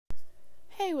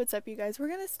Hey, what's up, you guys? We're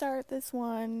gonna start this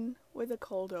one with a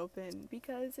cold open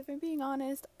because, if I'm being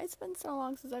honest, it's been so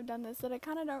long since I've done this that I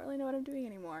kind of don't really know what I'm doing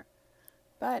anymore.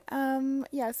 But,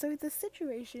 yeah, so the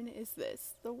situation is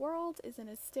this. The world is in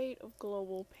a state of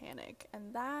global panic,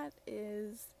 and that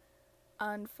is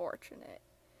unfortunate.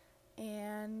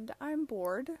 And I'm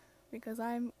bored because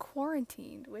I'm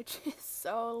quarantined, which is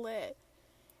so lit.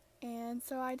 And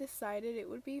so I decided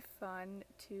it would be fun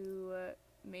to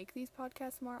make these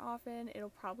podcasts more often.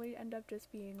 It'll probably end up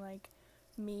just being like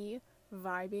me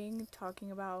vibing,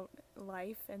 talking about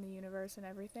life and the universe and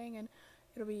everything. And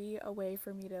it'll be a way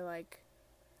for me to, like,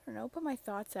 I don't know, put my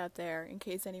thoughts out there in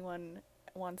case anyone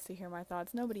wants to hear my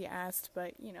thoughts. Nobody asked,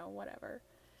 but, you know, whatever.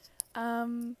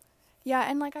 Yeah,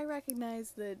 and like I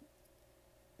recognize that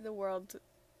the world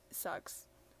sucks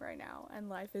right now and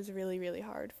life is really, really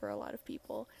hard for a lot of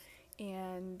people.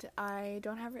 And I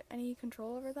don't have any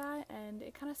control over that, and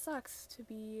it kind of sucks to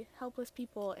be helpless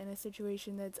people in a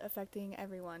situation that's affecting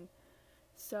everyone.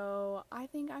 So I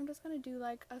think I'm just gonna do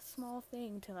like a small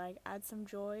thing to like add some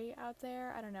joy out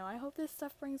there. I don't know. I hope this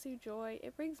stuff brings you joy.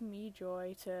 It brings me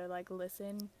joy to like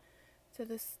listen to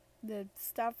the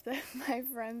stuff that my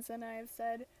friends and I have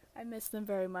said. I miss them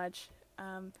very much.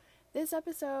 This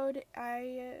episode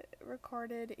I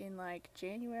recorded in like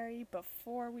January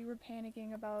before we were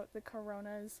panicking about the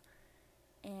coronas,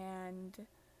 and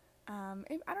I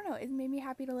don't know, it made me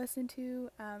happy to listen to.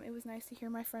 It was nice to hear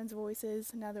my friends'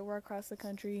 voices now that we're across the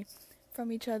country from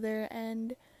each other,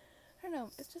 and I don't know,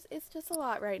 it's just a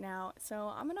lot right now.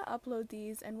 So I'm gonna upload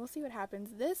these and we'll see what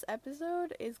happens. This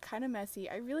episode is kind of messy.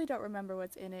 I really don't remember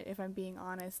what's in it, if I'm being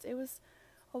honest. It was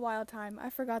a wild time. I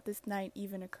forgot this night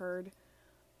even occurred.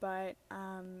 But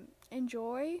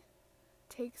enjoy,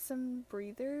 take some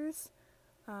breathers,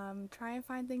 try and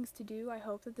find things to do. I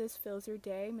hope that this fills your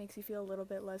day, makes you feel a little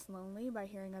bit less lonely by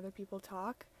hearing other people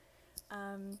talk.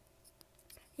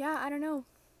 Yeah, I don't know.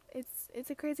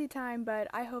 It's a crazy time, but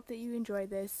I hope that you enjoy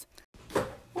this.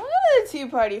 Welcome to the Tea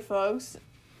Party, folks.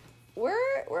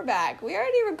 We're back. We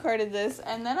already recorded this,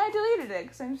 and then I deleted it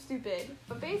because I'm stupid.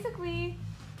 But basically,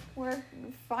 we're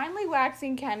finally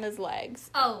waxing Kenda's legs.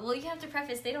 Oh, well, you have to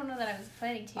preface, they don't know that I was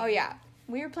planning to. Oh, yeah.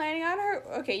 We were planning on her...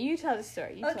 Okay, you tell the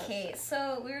story. Okay,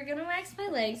 so we were going to wax my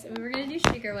legs, and we were going to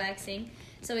do sugar waxing.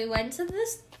 So we went to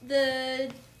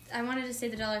I wanted to say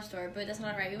the dollar store, but that's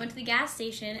not right. We went to the gas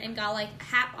station and got, like,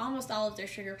 almost all of their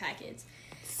sugar packets.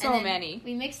 So many.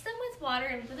 We mixed them with water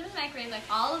and put them in the microwave, like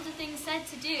all of the things said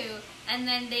to do, and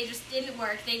then they just didn't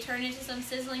work. They turned into some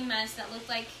sizzling mess that looked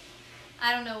like...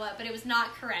 I don't know what, but it was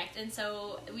not correct. And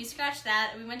so we scratched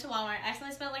that. We went to Walmart. I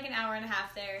accidentally spent like an hour and a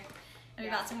half there. And we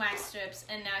bought some wax strips.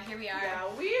 And now here we are. Yeah,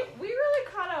 we really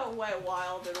kind of went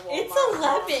wild in Walmart. It's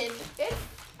 11.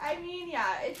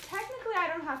 Technically I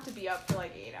don't have to be up for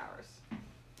like 8 hours.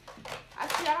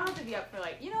 Actually, I don't have to be up for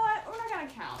like, you know what? We're not going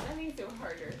to count. That makes it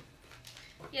harder.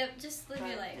 Yep, just live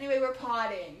your life. Anyway, we're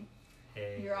podding.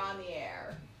 Hey. You're on the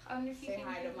air. I wonder if you Say can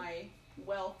hi to my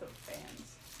wealth of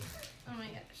fans. Oh my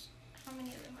gosh. How many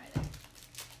of them are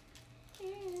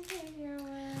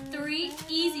there? 3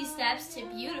 easy steps to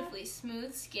beautifully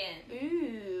smooth skin.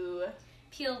 Ooh.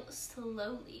 Peel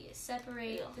slowly.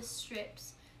 Separate the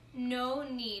strips. No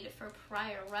need for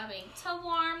prior rubbing to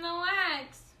warm the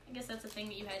wax. I guess that's a thing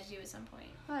that you had to do at some point.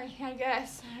 I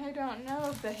guess. I don't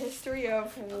know the history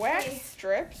of wax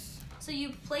strips. So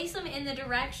you place them in the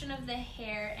direction of the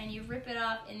hair and you rip it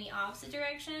off in the opposite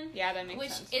direction. Yeah, that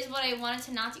makes sense. Which is what I wanted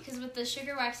to not do, because with the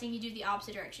sugar waxing, you do the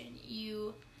opposite direction.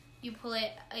 You pull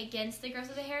it against the growth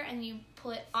of the hair and you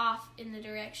pull it off in the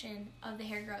direction of the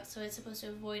hair growth. So it's supposed to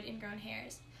avoid ingrown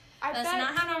hairs. That's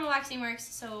not how normal waxing works,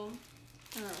 so...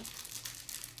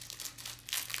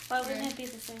 Why wouldn't it be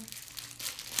the same?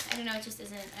 I don't know, it just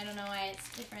isn't. I don't know why it's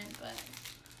different, but...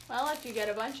 Well, if you get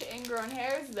a bunch of ingrown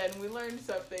hairs, then we learned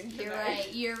something tonight.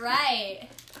 You're right.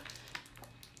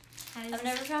 I've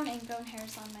never found ingrown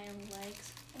hairs on my own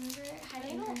legs. I've never had I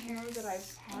ingrown don't know hairs. that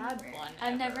I've had one.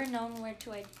 I've ever. never known where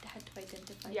to had to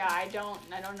identify. Yeah, them.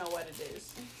 I don't know what it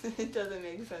is. It doesn't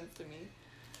make sense to me.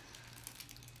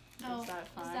 Oh, is that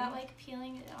fun? Is that like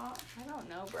peeling it off? I don't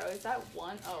know, bro. Is that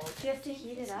one? Oh, okay. Do you have to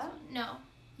heat it up? No,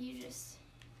 you just...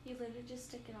 You literally just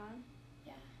stick it on?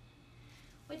 Yeah.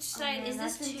 Which side? Man, Is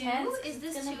this that's two? intense. Is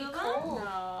this It's two gonna of be them? cold.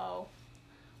 No.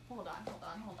 Hold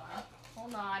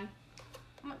on.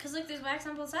 Because look, there's wax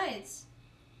on both sides.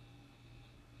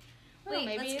 Well, Wait,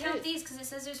 maybe let's it count is. these because it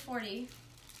says there's 40.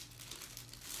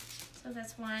 So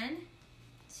that's 1,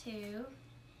 2,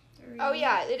 3. Oh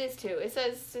yeah, it is 2. It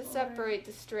says to 4, separate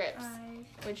the strips,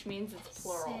 5, which means it's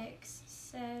plural. 6,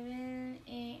 7,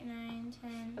 8, 9,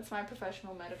 10. That's my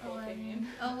professional medical 11. opinion.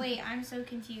 Oh wait, I'm so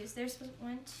confused. There's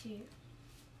 1, 2,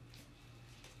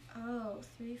 Oh,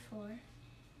 3, 4,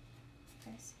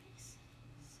 5, 6, 7,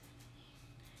 8,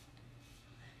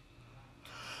 9,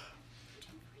 10, 11, 12,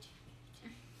 13, 14, 15,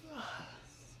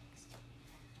 16,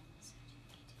 17,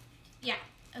 18, 19. Yeah.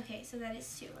 Okay, so that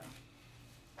is 2.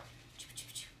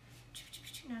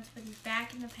 Now let's put these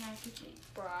back in the packaging.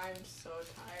 Bro, I'm so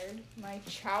tired. My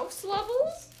chouse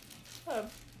levels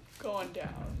have gone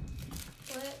down.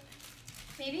 What?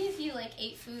 Maybe if you like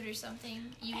ate food or something,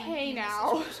 you would Hey be in this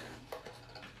now.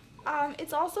 situation.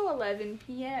 It's also 11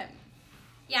 p.m.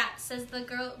 Yeah, says the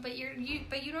girl. But you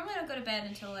normally don't go to bed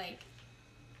until like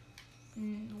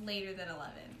later than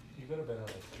 11. You go to bed at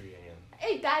like 3 a.m.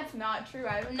 Hey, that's not true.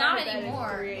 I haven't Not gone to bed anymore.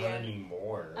 at 3 Not a.m.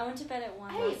 anymore. I went to bed at 1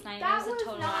 Hey, last night. that It was a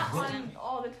total not accident. on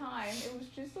all the time. It was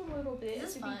just a little bit This at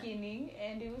is the fun. beginning,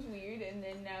 and it was weird, and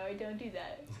then now I don't do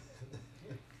that.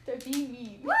 They're being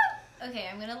mean. Woo! Okay,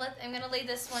 I'm gonna lay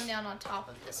this one down on top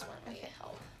of this one. Okay,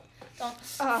 help. Don't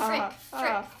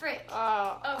frick.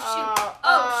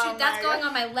 Oh shoot, that's going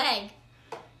on my leg.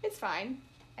 It's fine.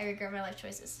 I regret my life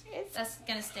choices. It's That's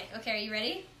gonna stick. Okay, are you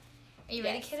ready? Are you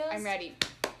ready, yes, kiddos? I'm ready.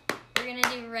 We're gonna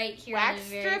do right here on Wax the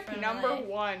very strip front number of my leg.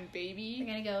 1, We're baby.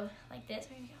 gonna go like this.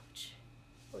 We're gonna go.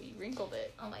 Oh, you wrinkled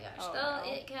it. Oh my gosh. Oh, Oh,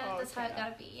 no. that's how it Okay.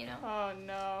 gotta be, you know? Oh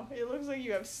no, it looks like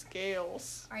you have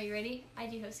scales. Are you ready? I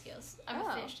do have scales. I'm Oh.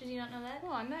 a fish. Did you not know that?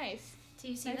 Oh, nice. Do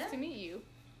you see Nice that? to meet you.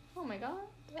 Oh my god,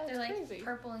 that's They're like crazy.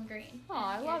 purple and green. Oh,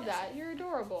 I And love here it is. that. You're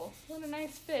adorable. What a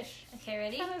nice fish. Okay,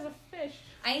 ready? Kind of a fish.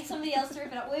 I need somebody else to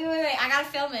rip it up. Wait. I gotta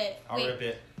film it. I'll Wait. rip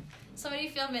it. Somebody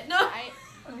film it. No. I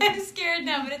I'm scared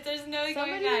now, but if there's no going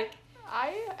Somebody- back.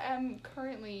 I am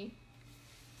currently.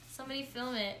 Somebody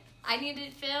film it. I need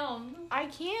it filmed. I My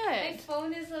can't.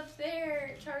 phone is up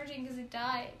there charging because it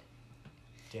died.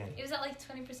 Danny. It was at like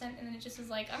 20% and then it just was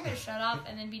like, I'm gonna shut off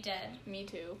and then be dead. Me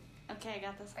too. Okay, I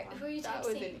got this Alright, one. who are you That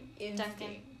was texting? an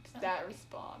instinct. That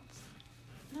response.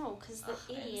 No, because the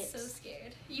I'm idiots. so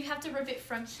scared. You have to rip it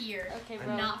from here. Okay, I'm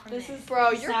bro. not from this there. is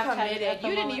Bro, you're Snapchat committed. at the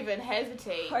You didn't moment. even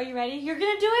hesitate. Are you ready? You're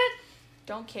gonna do it?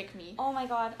 Don't kick me. Oh my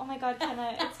god,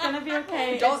 Kenna. It's gonna be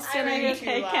okay. Don't it's gonna be scream too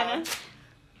okay, loud. Kenna.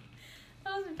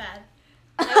 That wasn't bad.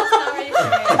 I was not ready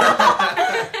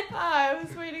for it. I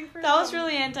was waiting for That was some-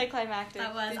 really anticlimactic.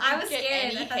 That was. Did I you was get scared.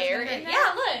 any I thought it was hair gonna in hurt. that?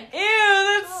 Yeah, look.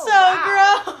 Ew, that's Oh, so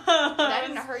wow. gross. That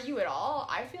didn't hurt you at all.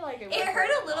 I feel like it It would hurt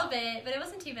a little lot. bit, but it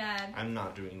wasn't too bad. I'm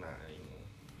not doing that anymore.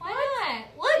 Why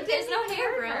not? Look, It there's no didn't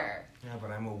hair, hurt bro. her. Yeah,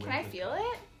 but I'm a Can I feel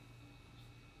it?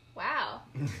 Wow.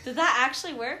 Did that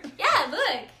actually work? Yeah,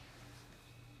 look.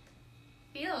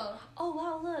 Feel. Oh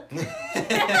wow, look. I'm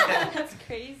That's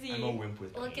crazy. a wimp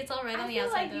with Look, pain. it's all red I on the feel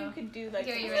outside like you though. could do like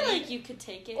Here, I you feel ready? like you could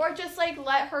take it. or just like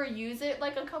let her use it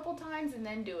like a couple times and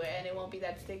then do it and it won't be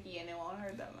that sticky and it won't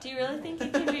hurt that much. Do you really think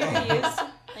it can be reused?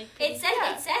 Like, It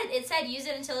said use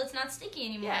it until it's not sticky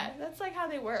anymore. Yeah, that's like how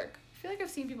they work. I feel like I've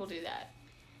seen people do that.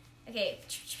 Okay.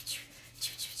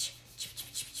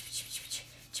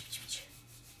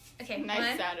 Okay, Nice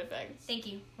one. sound effects. Thank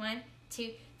you. 1,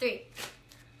 2, 3.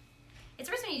 It's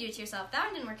worse when you do it to yourself. That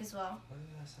one didn't work as well. What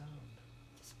did that sound?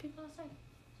 Just people outside.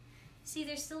 See,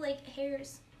 there's still like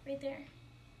hairs right there.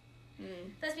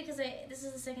 That's because this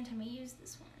is the second time I used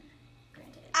this one.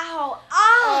 Granted. ow!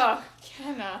 Ah! Oh,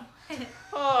 Kenna. What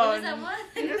Oh, was that one?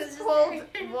 you It was just just pulled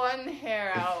there. one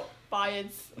hair out by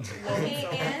its Okay,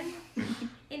 lonesome. and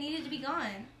it needed to be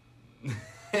gone.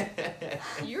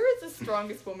 You're the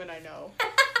strongest woman I know.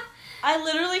 I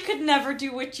literally could never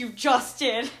do what you just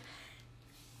did.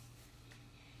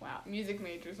 Wow, music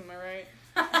majors, am I right?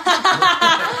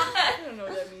 I don't know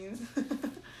what that means.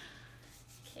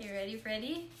 Okay,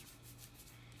 ready?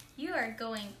 You are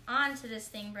going on to this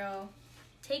thing, bro.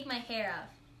 Take my hair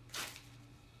off.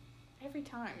 Every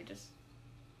time, it just...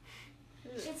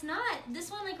 Ugh. It's not. This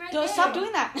one, like, right Don't there. stop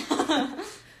doing that.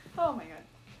 Oh my god.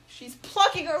 She's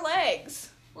plucking her legs.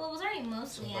 Well, it was already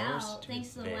mostly So if I was out, to thanks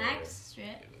to the there, wax strip.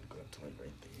 It would go up to like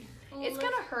right there. Well, It's look-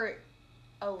 gonna hurt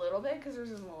a little bit because hers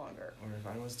is longer. Or if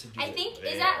I was to do I it think, there,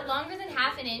 is that longer than it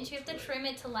half would an go inch? You have to like- trim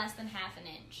it to less than half an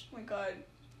inch. Oh my god.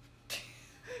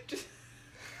 Just...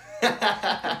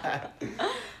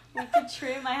 We could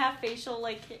trim. I have facial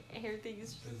like hair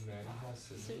things. Does Maddie have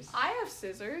scissors? I have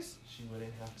scissors. She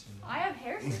wouldn't have to. I have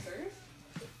hair scissors.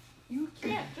 You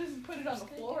can't just put it on the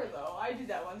floor though. I did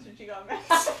that once when she got mad.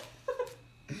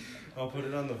 I'll put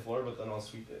it on the floor, but then I'll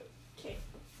sweep it. Okay.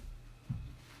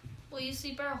 Will you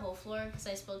sweep our whole floor? Because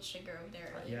I spilled sugar over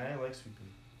there earlier. Yeah, I like sweeping.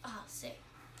 Oh, sick.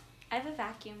 I have a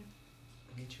vacuum.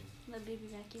 Me too. The baby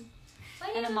vacuum. Why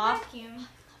do you And a have mop. vacuum?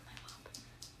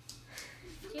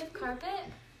 Do you have carpet?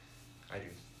 I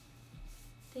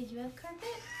do. Did you have carpet?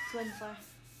 Twin floor.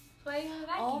 Why do you have a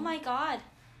vacuum? Oh my god.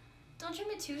 Don't trim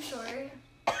it too short.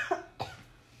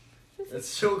 This It's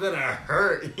still gonna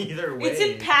hurt either way. It's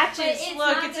in patches. But it's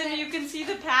Look, not it's in. gonna- You can see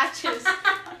the patches.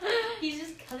 He's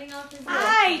just cutting off his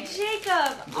Hi, leg.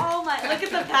 Jacob. Oh my! Look at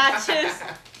the patches.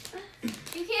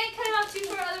 You can't cut him off too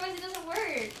far, otherwise it doesn't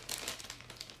work.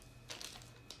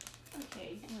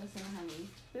 Okay, listen, honey.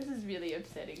 This is really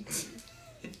upsetting.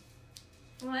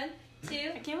 1, 2,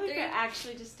 I can't believe 3. you're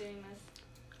actually just doing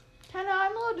this. Kinda,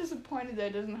 I'm a little disappointed that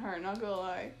it doesn't hurt, not gonna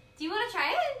lie. Do you want to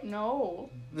try it? No.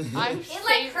 I'm It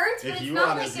like hurts, but If it's you not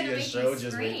wanna like see gonna a make show, you just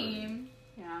wait for me. scream.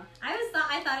 Yeah.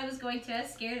 I thought it was going to. I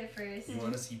was scared at first. You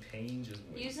want to see pain? Just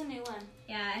wait. Use a new one.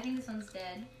 Yeah, I think this one's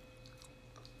dead.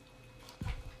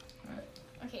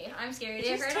 Okay, I'm scared. It It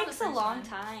just hurt on the takes a first long one.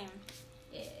 time.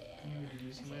 Yeah.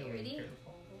 Use my Okay, leg ready?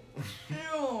 careful.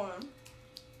 Ew.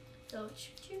 Don't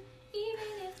shoot you,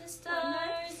 even if the When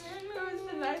stars and It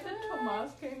was the night that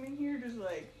Tomas came in here, just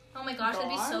like, Oh my gosh, that'd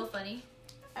be so Gone? funny.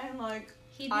 and like,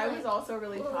 He'd be I like, was also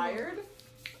really "Whoa." tired,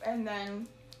 and then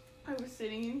I was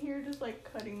sitting in here just like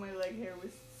cutting my leg hair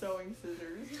with sewing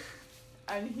scissors,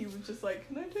 and he was just like,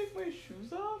 "Can I take my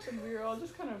shoes off?" And we were all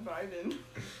just kind of vibing.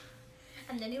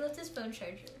 And then he left his phone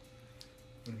charger.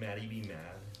 Would Maddie be mad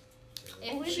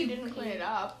If Only if she she didn't clean it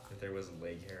up. if there was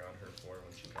leg hair on her floor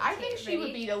when she got I home? think she would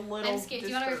ready? be a little. I'm scared. Do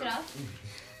you want to rip it disturbed. off?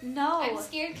 No. I'm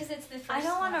scared because it's the first I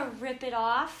don't want one. to rip it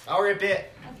off. I'll rip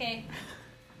it. Okay.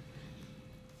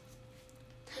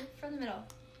 From the middle.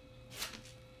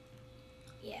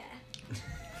 Yeah.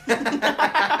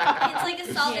 It's like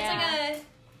a solid. Yeah.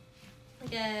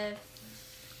 It's like a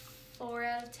 4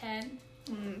 out of 10.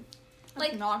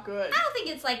 Like, not good. I don't think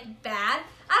it's like bad.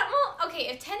 Well, okay,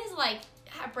 if 10 is like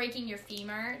breaking your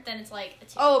femur, then it's like a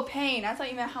 2. Oh, pain. I thought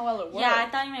you meant how well it worked. Yeah, I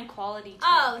thought you meant quality. Too.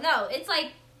 Oh, no, it's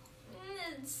like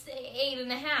it's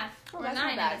 8.5 Oh, or that's 9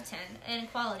 not out bad. of 10,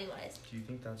 and quality wise. Do you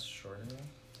think that's short enough?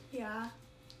 Yeah.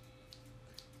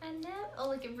 And now, oh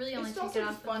look, it really only It's took also it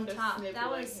just off fun at the to top. snip That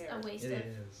your was hair. a waste It of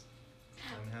is.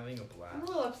 I'm having a I'm blast. a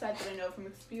little upset that I know from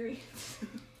experience.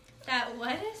 that.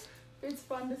 What is? It's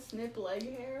fun to snip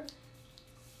leg hair.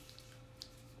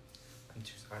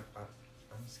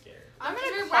 I'm scared. I'm Because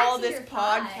gonna we're call waxing this your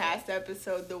thigh. podcast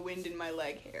episode "The Wind in My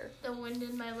Leg Hair." The wind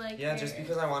in my leg. Yeah, hair. just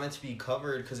because I want it to be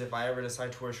covered. Because if I ever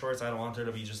decide to wear shorts, I don't want there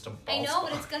to be just a bald I know, spot.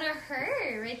 but it's gonna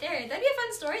hurt right there. That'd be a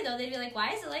fun story though. They'd be like,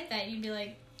 "Why is it like that?" And you'd be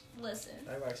like, "Listen."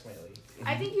 I wax my leg.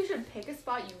 I think you should pick a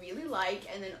spot you really like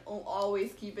and then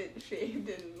always keep it shaved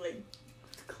and like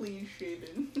clean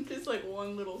shaven, just like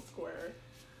one little square.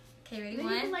 Okay, ready? Then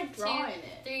 1, you can like draw 2, in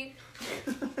 3.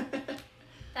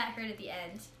 That hurt at the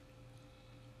end.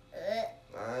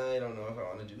 I don't know if I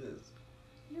want to do this.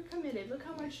 You're committed. Look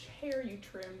how much hair you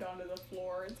trimmed onto the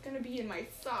floor. It's gonna be in my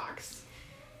socks.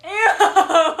 Ew.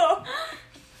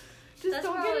 Just That's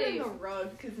don't get it in probably- the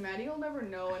rug, because Maddie will never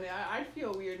know, and I'd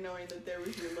feel weird knowing that there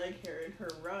was your leg hair in her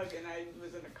rug and I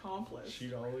was an accomplice.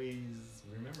 She'd always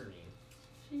remember me.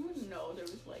 She wouldn't know there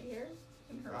was leg hair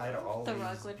in her I'd rug. always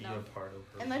rug would be know. a part of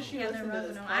her. Unless she Yeah, listened the to rug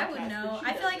this would know. I would podcast, know. but she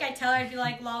I feel like doesn't. I'd tell her, I'd be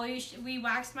like, "Lol, we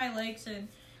waxed my legs and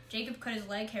Jacob cut his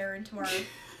leg hair into our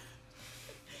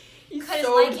He cut his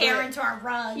sewed leg hair the- into our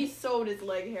rug." He sewed his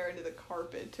leg hair into the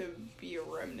carpet to be a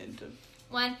remnant of.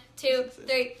 1, 2,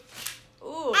 3.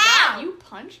 Ooh, Ow! that, you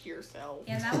punched yourself.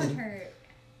 Yeah, that one hurt.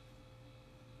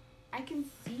 I can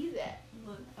see that.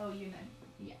 Look, oh, you know.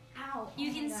 Yeah. Ow. You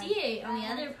oh can my see God. it on the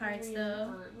That other hurts parts, really though.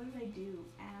 hurt. What did I do?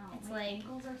 Ow. It's my like-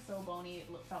 ankles are so bony. It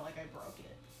felt like I broke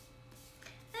it.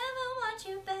 Never want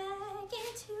you back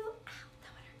into. Ow,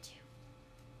 that one hurt too.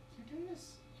 You're doing this.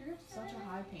 You're such a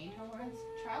high pain tolerance.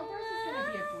 Childbirth is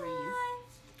gonna be a breeze.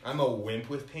 I'm a wimp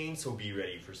with pain, so be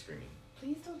ready for screaming.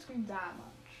 Please don't scream that much.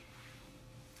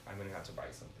 I'm gonna have to buy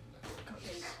something now.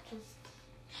 Okay, just.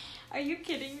 Are you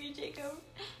kidding me, Jacob?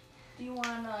 Do you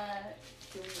wanna?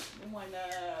 Do you wanna?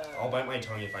 I'll bite my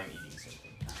tongue if I'm eating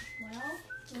something. Well,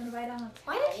 do you wanna bite on a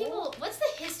Why towel? do people? What's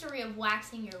the history of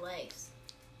waxing your legs?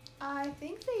 I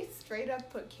think they straight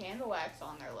up put candle wax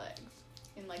on their legs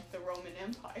in like the Roman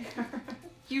Empire.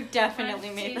 You definitely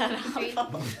 1, made 2, that 3.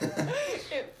 up.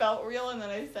 It felt real, and then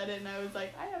I said it, and I was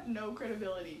like, I have no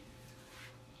credibility.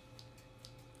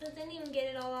 I didn't even get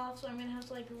it all off, so I'm gonna have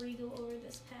to like re-go over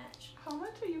this patch. How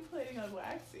much are you planning on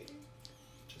waxing?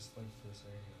 Just like this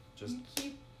area. Just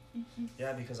You keep.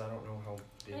 yeah, because I don't know how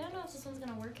big. I don't know if this one's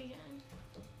gonna work again.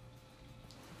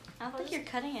 I don't think you're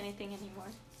cutting anything anymore.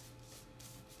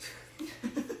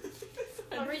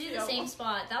 I'll redo the same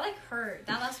spot. That like hurt.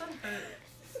 That last one hurt.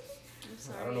 I'm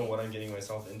sorry. I don't know what I'm getting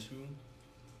myself into. Do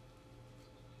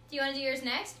you want to do yours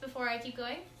next before I keep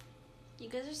going? You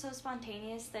guys are so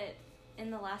spontaneous that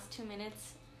in the last 2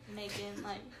 minutes, Megan,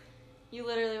 like, you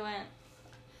literally went,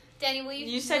 Danny, will you?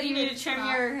 You said will you need to rip trim them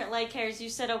off? your leg hairs. You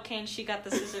said okay, and she got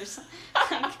the scissors.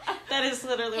 Like, that is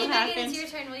literally Hey what Megan, happened. it's your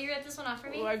turn. Will you rip this one off for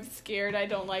me? Oh, I'm scared. I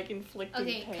don't like inflicting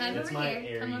Okay, pain. kind of- It's over my here.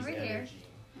 Aries Come over here. energy.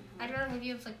 I'd rather have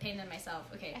you inflict pain than myself.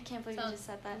 Okay. I can't believe So, you just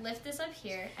said that. Lift this up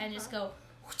here and just go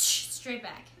straight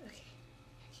back. Okay.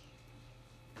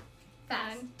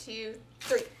 Fast. 1, 2,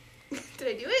 3. Did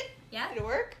I do it? Yeah? Did it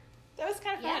work? That was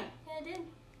kind of Yeah. fun. Yeah, it did.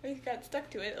 I got stuck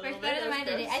to it a little Worked bit. better than That mine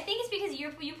was did. gross. I think it's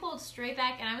because you pulled straight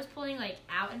back and I was pulling like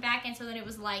out and back, and so then it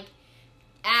was like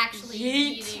actually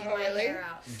Yeet. eating Oh, my really? hair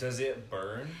out. Does it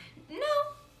burn? No.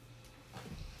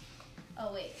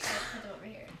 Oh wait, I gotta put them over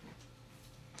here.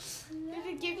 Did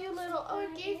it give you a little? Oh,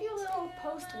 it gave you a little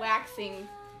post waxing.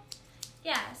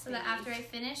 Yeah, so that after I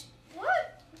finish,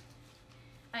 what?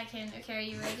 I can. Okay, are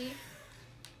you ready?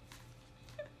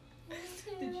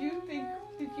 Did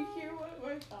you hear what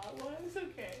my thought was?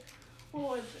 Okay. What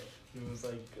was it? It was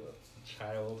like a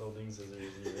child holding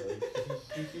scissors. And you're like,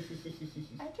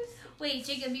 I just. Wait,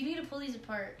 Jacob, you need to pull these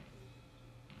apart.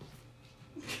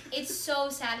 It's so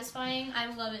satisfying.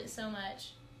 I love it so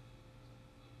much.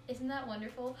 Isn't that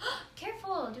wonderful?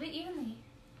 Careful, do it evenly.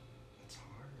 it's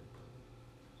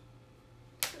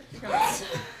hard.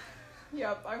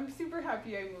 Yep, I'm super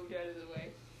happy I moved out of the way.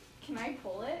 Can I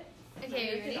pull it? Okay, Can I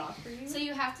you rip ready? it off for you? So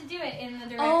you have to do it in the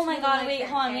direction. Oh my of the God, leg wait, hair,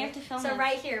 hold on, okay? we have to film So this.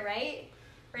 right here, right?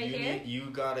 Right you here? You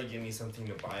gotta give me something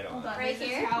to bite on. Hold on, Right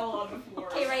there's here? a towel on the floor.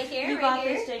 Okay, right here, You right got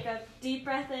here. this, Jacob. Deep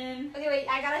breath in. Okay, wait,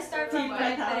 I gotta start from Deep where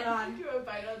I breath put it out. on. Do a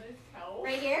bite on this towel.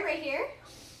 Right here, right here.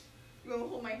 You want to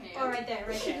hold my hand? Oh, right there,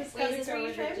 right there. Just Wait, gotta is this go where you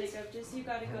with it, trimmed? Jacob. Just you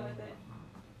gotta go with it.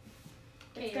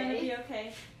 Okay, It's gonna ready? be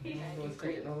okay. Let's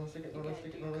take it, no, let's take it, no, let's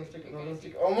take it, no, let's take it, no, let's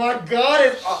take it. Oh my god,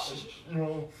 it's.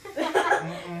 No.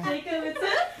 Mm-mm. Jacob, it's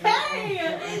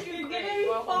okay. You're gonna be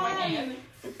Well, hold my hand.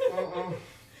 fine. Mm-mm.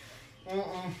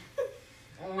 Mm-mm.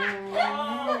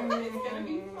 Oh, it's gonna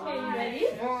be Okay, you ready?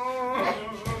 Mm-mm.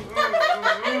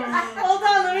 Hold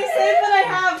on, let me save what I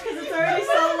have because it's already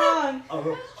so long. Oh.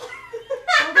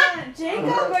 Hold on.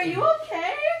 Jacob, are you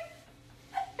okay?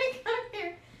 Come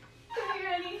here. Come here,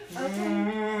 honey. I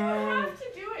have to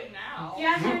do it now. You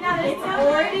have to do it now. It's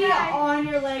already on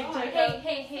your leg, Hey, Jacob.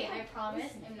 hey, I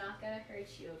promise I'm not gonna hurt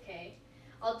you, okay?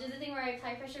 I'll do the thing where I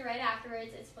apply pressure right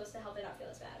afterwards. It's supposed to help it not feel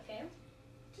as bad, okay?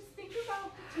 Just think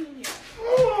about Petunia.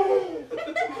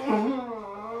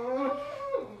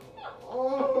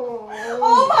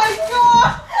 Oh my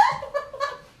god!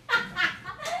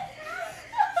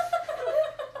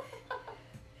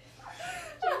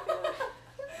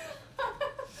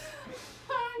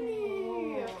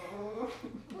 Honey.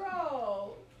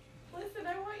 Bro. Listen,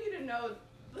 I want you to know,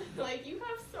 like, you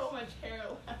have so much hair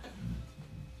left.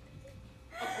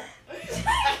 Oh.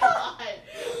 I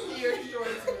lied. Your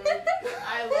shorts moved.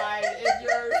 I lied.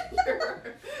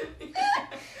 If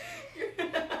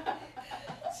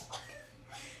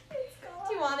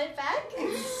Do you want it back?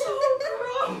 It's so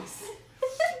gross.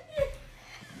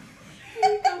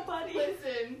 Here you go, buddy.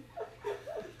 Listen.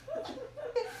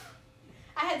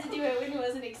 I had to do it when he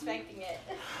wasn't expecting it.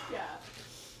 Yeah.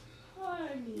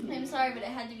 Honey. I'm sorry, but it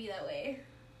had to be that way.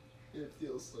 It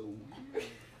feels so weird.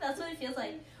 That's what it feels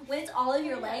like. When it's all of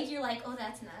your legs, you're like, oh,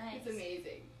 that's nice. It's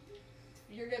amazing.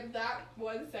 You're gonna that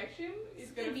one section is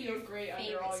It's gonna gonna be feel your great under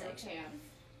favorite all your section. pants.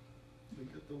 Look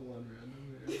at the one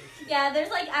random hair. Yeah, there's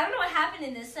like, I don't know what happened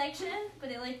in this section, but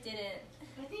it like didn't.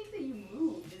 I think that you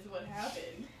moved is what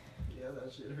happened. Yeah,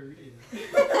 that shit hurt.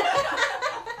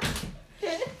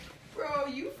 Bro,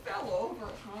 you fell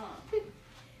over, huh?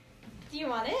 Do you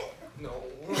want it? No.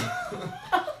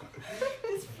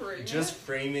 Just frame Just it.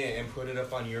 frame it and put it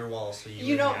up on your wall so you.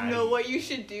 You and don't Maddie- know what you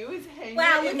should do is hang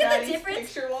Wow, it in look at the Maddie's difference.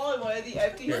 picture wall and one of the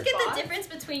empty Look spots. at the difference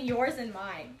between yours and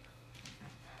mine.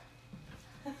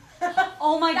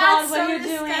 Oh my That's god, what so are you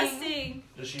doing? disgusting.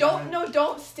 Does she have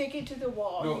Don't stick it to the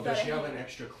wall. No, You does gotta she have hang an it.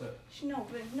 extra clip? No,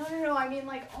 but no. I mean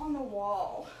like on the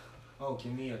wall. Oh,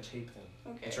 give me a tape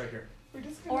then. Okay. It's right here. We're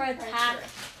just gonna Or a pressure. tack.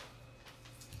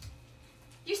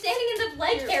 You're standing in the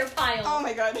leg Here. hair pile. Oh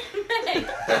my god.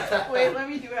 Wait, let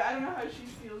me do it. I don't know how she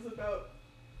feels about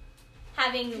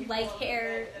Having people leg on the hair.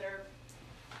 bed that are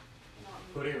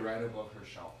not Put it right above her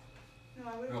shelf. No,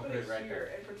 I would No, put put it it right here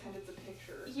there. and pretend it's a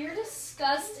picture. You're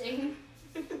disgusting.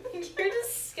 You're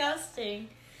disgusting.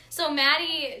 So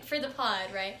Maddie, for the pod,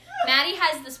 right? Maddie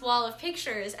has this wall of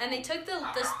pictures, and they took the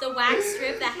wax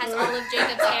strip that has all of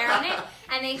Jacob's hair on it,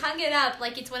 and they hung it up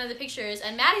like it's one of the pictures.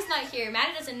 And Maddie's not here.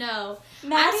 Maddie doesn't know.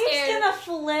 Maddie's scared gonna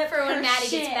flip For when her Maddie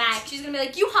shit. gets back, she's gonna be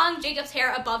like, "You hung Jacob's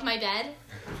hair above my bed."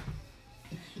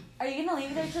 Are you gonna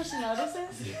leave it there till she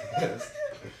notices? Yes.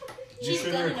 You She's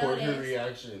should gonna record her notice.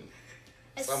 reaction.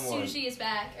 As soon Someone. as she is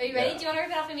back. Are you ready? Yeah. Do you want to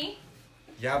rip it off of me?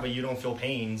 Yeah, but you don't feel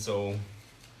pain, so.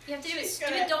 You have to do it She's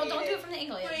stupid. gonna Don't hate do it. it from the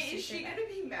angle. You have to Wait, do is it she straight gonna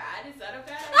be mad? Is that a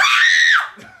bad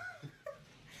idea?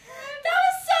 That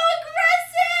was so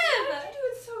aggressive! Why do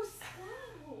it so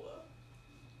slow?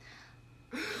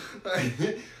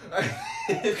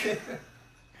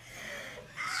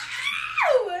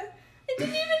 Ow! It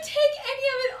didn't even take any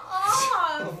of it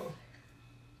off.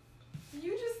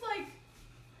 You just like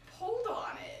pulled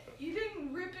on it. You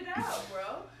didn't rip it out,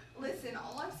 bro. Listen,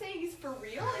 all I'm saying is for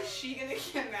real, is she gonna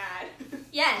get mad?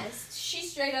 Yes, she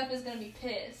straight up is gonna be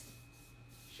pissed.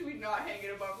 Should we not hang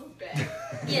it above her bed?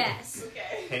 Yes.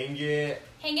 Okay. Hang it.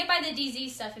 Hang it by the DZ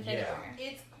stuff if Yeah. anywhere.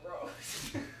 It's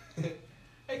gross.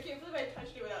 I can't believe I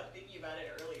touched it without thinking about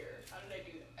it earlier. How did I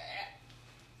do that?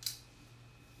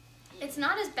 It's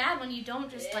not as bad when you don't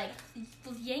just like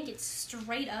yank it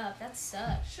straight up. That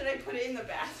sucks. Should I put it in the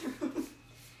bathroom?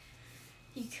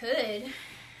 You could.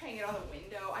 Hang it on the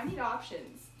window. I need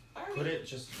options. Why are Put we- it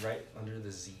just right under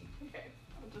the Z. Okay.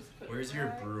 I'll just put Where's it your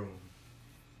right broom?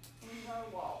 on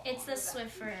the wall. It's the on bathroom.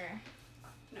 Swiffer.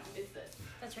 No, it's this.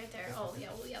 That's right there. Oh yeah,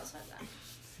 we also have that.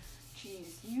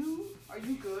 Jeez, are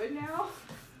you good now?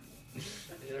 It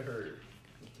hurt.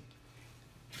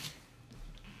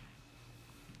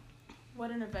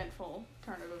 What an eventful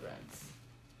turn of events.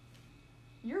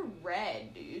 You're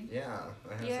red, dude. Yeah,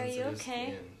 I have Yeah, are you sensitive okay?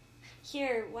 skin.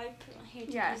 Here, wipe. Here,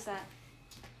 Yeah. use that.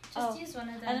 Just Oh, use one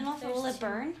of them. I don't know if it will There's it two.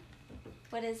 burn.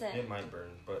 What is it? It might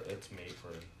burn, but it's made for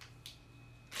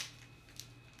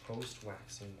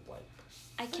post-waxing wipe.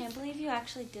 I can't believe you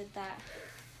actually did that.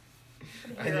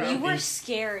 I didn't You were think-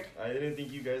 scared. I didn't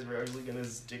think you guys were actually gonna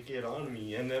stick it on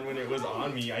me, and then when it was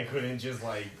on me, I couldn't just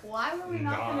like. Why were we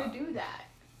not Nah. gonna do that?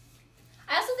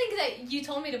 I also think that you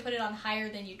told me to put it on higher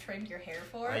than you trimmed your hair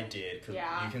for. I did, cause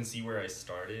Yeah. you can see where I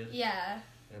started, Yeah.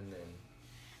 and then.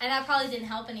 And that probably didn't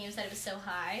help any. You said it was so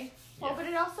high. Well, Yeah. but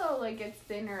it also like gets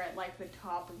thinner at like the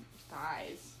top of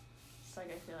thighs. It's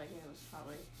like I feel like it was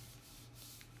probably.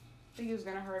 I think it was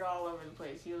gonna hurt all over the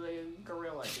place. You like a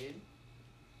gorilla, dude.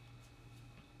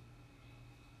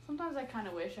 Sometimes I kind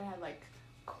of wish I had like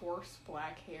coarse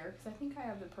black hair because I think I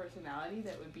have the personality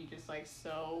that would be just like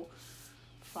so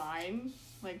fine,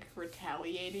 like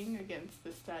retaliating against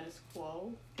the status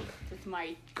quo with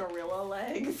my gorilla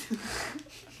legs.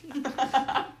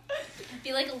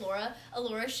 Be like Alora.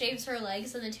 Alora shaves her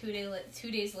legs, and then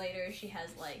 2 days later, she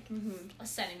has like a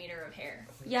centimeter of hair.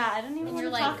 Yeah, I don't even And want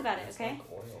you're to like- talk about it. It's Okay.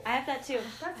 like oil. I have that too.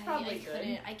 That's probably I good.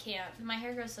 couldn't. I can't. My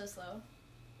hair grows so slow.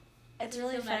 It's Does it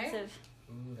really feel better? offensive.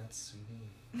 Ooh, that's soothing.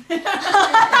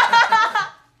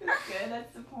 That's good.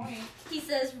 That's the point. He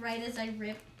says right as I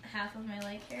rip half of my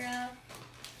leg hair out.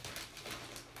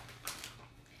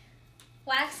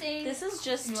 Waxing. This is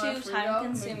just You too want Frito? time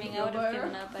consuming. Maybe I would have butter?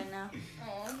 given up by now.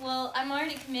 Oh, well, I'm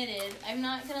already committed. I'm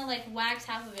not gonna like wax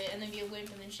half of it and then be a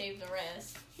wimp and then shave the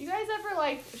rest. You guys ever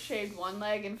like shaved one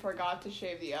leg and forgot to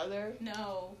shave the other?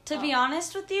 No. To be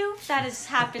honest with you, that has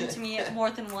happened to me more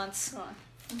than once. Huh.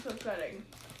 It's upsetting.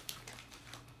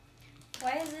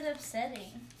 Why is it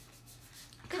upsetting?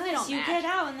 Because they don't you match. get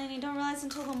out and then you don't realize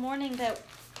until the morning that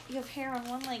you have hair on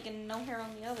one leg and no hair on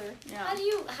the other. Yeah. How do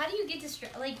you get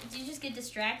distracted? Like, do you just get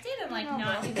distracted and like No,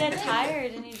 not? bro. You get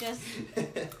tired and you just.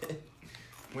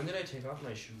 When did I take off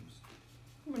my shoes?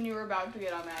 When you were about to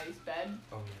get on Maddie's bed.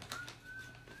 Oh yeah.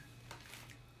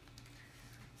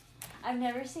 I've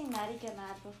never seen Maddie get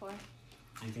mad before.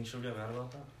 Do you think she'll get mad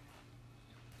about that?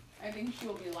 I think she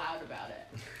will be loud about it.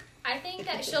 I think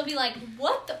that she'll be like,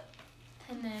 "What the?"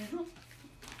 And then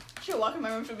She'll walk in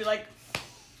my room, she'll be like,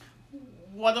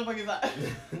 what the fuck is that?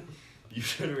 You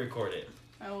should record it.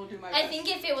 I will do my I best. think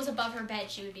if it was above her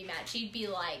bed, she would be mad. She'd be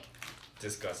like,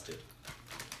 Disgusted.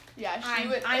 Yeah, it she'd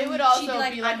would be also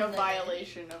like, be like "I'm a livid."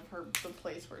 violation of the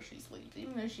place where she sleeps.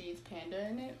 Even though she eats panda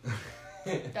in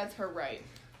it, that's her right.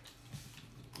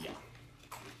 Yeah.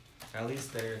 At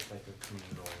least there it's like a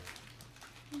communal.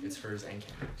 It's hers and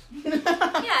Cameron's.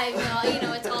 "Yeah, well, you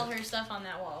know, it's all her stuff on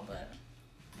that wall, but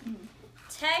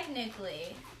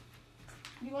technically,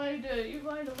 You wanted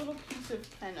a little piece of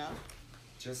henna.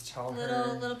 Just tell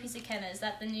her. little piece of Kenna. Is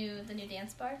that the new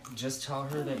dance bar? Just tell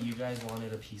her that you guys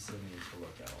wanted a piece of me to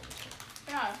look at all the time.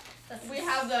 Yeah, That's we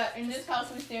have that in this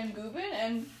house. We stand Gubin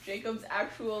and Jacob's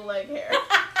actual leg hair.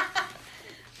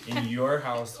 In your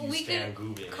house, you We stand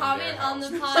could Gubin. Comment on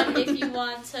the pod if you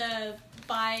want to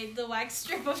buy the wax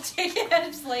strip of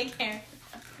Jacob's leg hair.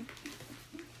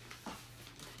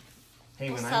 Hey,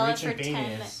 We'll when sell I'm it rich and for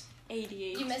famous,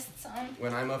 88. You missed some.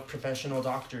 when I'm a professional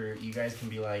doctor, you guys can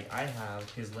be like, I have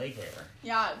his leg hair.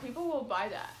 Yeah, people will buy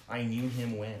that. I knew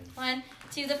him when. 1,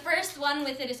 2. The first one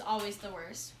with it is always the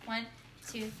worst. 1,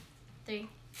 2, 3.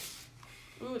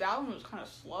 Ooh, that one was kind of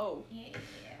slow. Yeah, it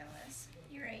was.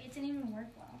 You're right. It didn't even work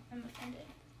well. I'm offended.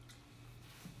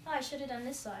 Oh, I should have done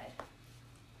this side.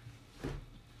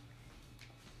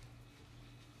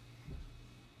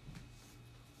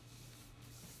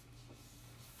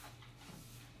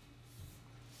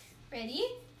 Ready?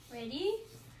 Ready?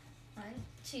 1,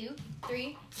 2,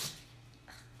 3.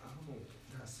 Oh,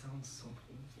 that sounds so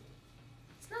painful.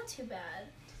 It's not too bad.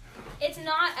 It's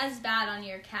not as bad on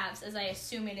your calves as I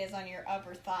assume it is on your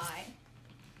upper thigh.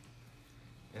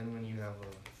 And when you have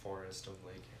a forest of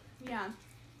leg hair. Yeah.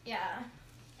 Yeah.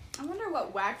 I wonder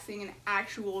what waxing an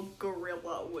actual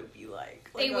gorilla would be like.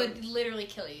 They Like would literally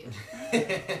kill you.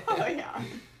 Oh, yeah.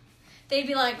 They'd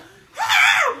be like,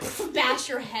 bash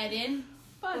your head in.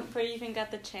 Fun. Before you even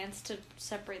got the chance to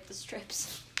separate the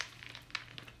strips.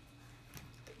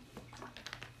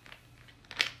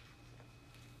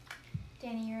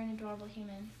 Danny, you're an adorable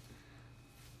human.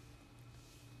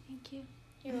 Thank you.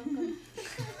 You're welcome.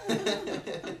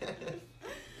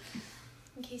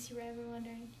 In case you were ever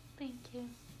wondering. Thank you.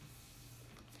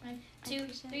 1, I 2,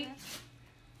 appreciate 3. that.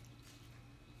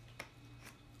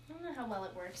 I don't know how well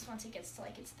it works once it gets to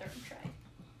like its third try.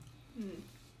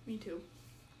 Me too.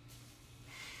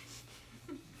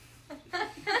 Are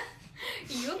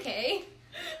you okay?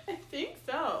 I think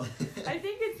so. I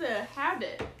think it's a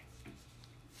habit.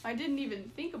 I didn't even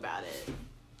think about it.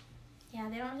 Yeah,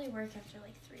 they don't really work after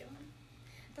like 3 of them.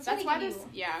 That's That's why why they give this-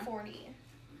 you yeah. 40.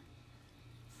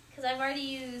 Because I've already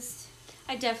used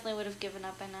I definitely would have given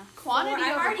up by now. 4. Quantity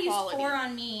I've over already quality. used 4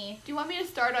 on me. Do you want me to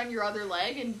start on your other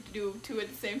leg and do 2 at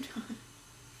the same time?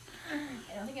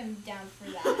 I don't think I'm down for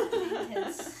that.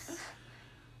 Because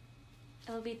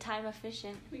It'll be time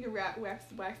efficient. We can wax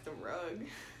the rug.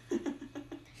 that'd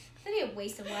be a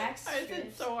waste of wax. It's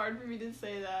strips. so hard for me to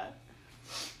say that.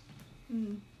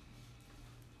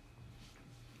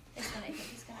 This one I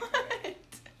think is gonna hurt.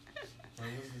 Where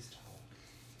was this towel?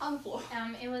 On the floor.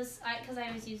 It was because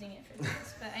I was using it for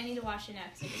this, but I need to wash it now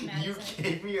because it was mad. You as I-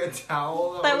 gave me a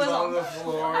towel that, That was was on on the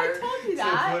floor I told you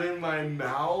that. to put in my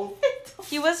mouth.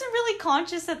 He wasn't really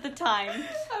conscious at the time.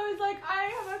 I was like, I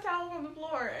have a towel on the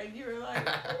floor, and you were like,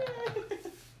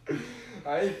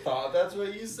 I thought that's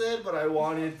what you said, but I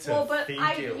wanted to well, but think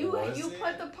it you wasn't.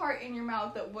 put the part in your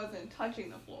mouth that wasn't touching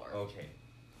the floor. Okay,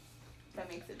 That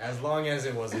makes it. as long as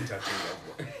it wasn't touching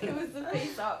the It floor. was the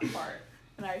face up part,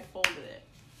 and I folded it.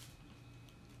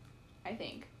 I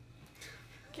think.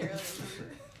 Can't really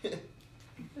remember.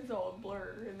 It's all a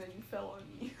blur, and then you fell on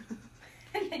me.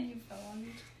 and then you fell on me.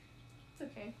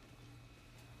 It's okay.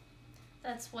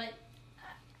 That's what.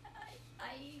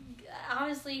 I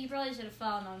honestly, he probably should have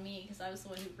fallen on me because I was the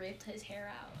one who ripped his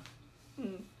hair out.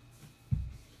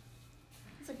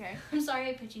 It's okay. I'm sorry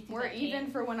I put you through We're that even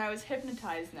pain. for when I was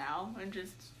hypnotized now, and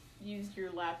just used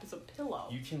your lap as a pillow.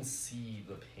 You can see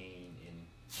the pain in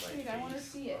my Wait, I wanna face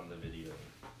see it. on the video.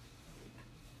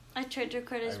 I tried to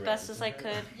record as I best ran as I into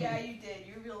could. Yeah, you did.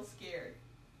 You're real scared.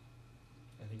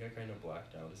 I think I kind of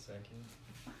blacked out a second.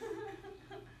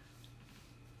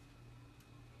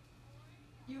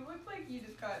 You look like you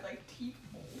just got like teeth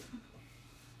pulled.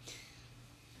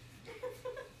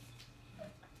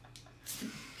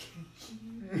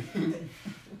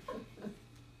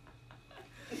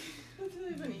 That's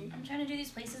really funny. I'm trying to do these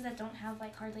places that don't have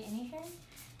like hardly any hair,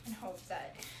 and hope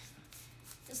that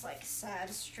this like sad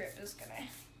strip is gonna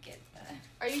get.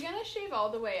 Are you gonna shave all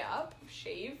the way up?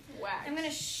 Shave? Wax? I'm gonna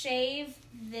shave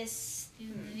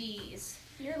these.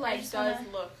 Your I leg just does wanna-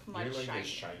 look much Your leg shinier. is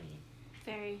shiny.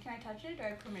 Very. Can I touch it? Do I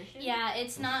have permission? Yeah,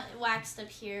 it's not waxed up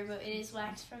here, but it is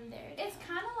waxed from there. It's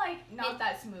kind of like not It-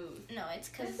 that smooth. No, it's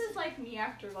because This is like me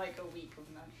after like a week of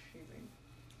not shaving.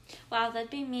 Wow,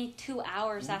 that'd be me 2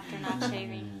 hours after not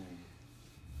shaving.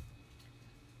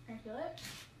 Can I feel it?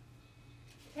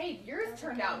 Hey, yours That's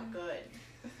turned okay. out good.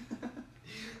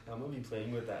 I'm gonna be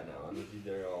playing with that now. I'm gonna be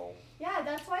there all. Yeah,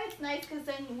 that's why it's nice because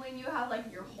then when you have like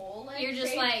your whole leg, You're just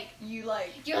shaved, like, you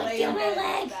like you're like, lay feel in my bed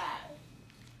like leg. that.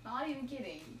 Not even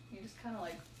kidding. You just kind of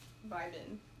like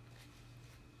vibing.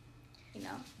 You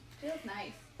know, feels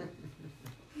nice.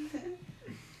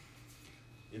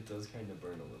 It does kind of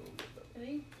burn a little bit though.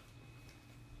 Really?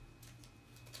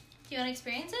 do you want to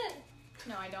experience it?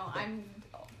 No, I don't. I'm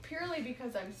purely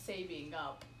because I'm saving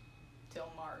up till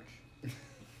March.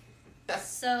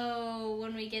 So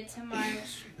when we get to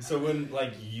March, So when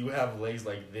like you have legs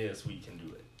like this, we can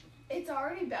do it. It's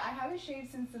already been. I haven't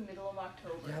shaved since the middle of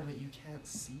October. Yeah, but you can't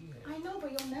see it. I know,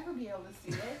 but you'll never be able to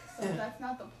see it, so that's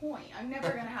not the point. I'm never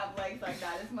gonna have legs like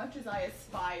that as much as I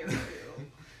aspire to.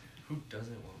 Who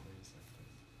doesn't want legs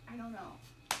like I don't know.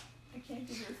 I can't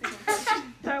give you a single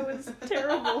question. That was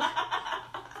terrible.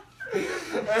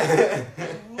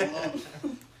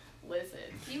 this?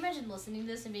 Can you imagine listening to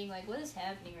this and being like, what is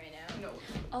happening right now? No.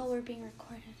 Oh, we're being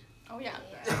recorded. Oh yeah.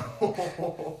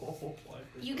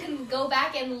 You can go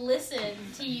back and listen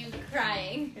to you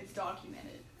crying. It's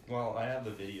documented. Well, I have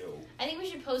the video. I think we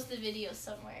should post the video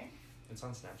somewhere. It's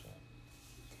on Snapchat.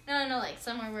 No, like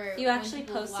somewhere where You when actually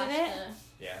people posted watch it?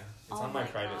 Yeah, it's Oh on my my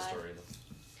private God. story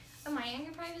though. Am I on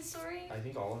your private story? I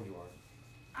think all of you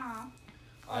are. Aw.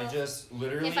 I just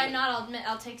literally. If I'm not,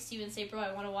 I'll text you and say, bro,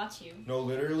 I want to watch you. No,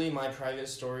 literally, my private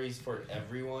story is for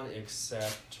everyone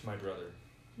except my brother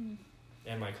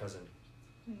and my cousin.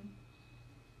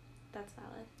 That's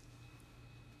valid.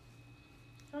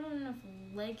 I don't have enough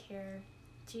leg hair.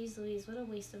 Jeez Louise, what a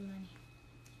waste of money.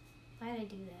 Why did I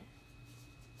do that?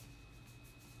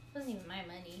 It wasn't even my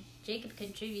money. Jacob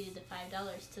contributed the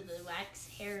 $5 to the wax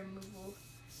hair removal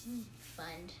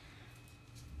fund.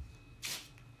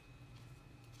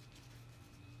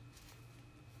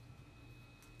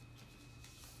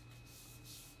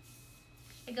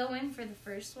 I go in for the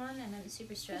first one and I'm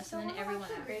super stressed, and then everyone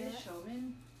after Greatest that.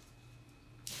 Showman.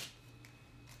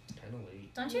 Kind of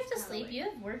late. Don't you have to It's kinda sleep? late. You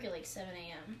have work at like 7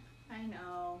 a.m. I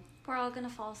know. We're all gonna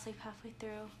fall asleep halfway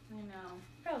through. I know.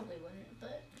 Probably wouldn't,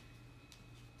 but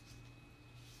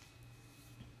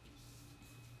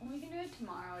Well, we can do it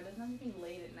tomorrow. It doesn't have to be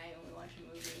late at night when we watch a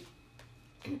movie.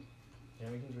 Yeah,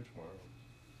 we can do it tomorrow.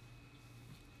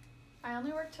 I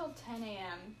only work till 10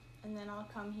 a.m. and then I'll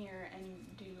come here and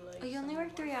do like. Oh, you only some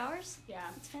work 3 hours? Yeah.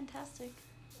 That's fantastic.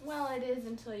 Well, it is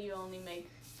until you only make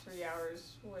 3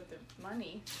 hours worth of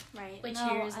money. Right. which no,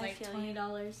 here is I like feel you.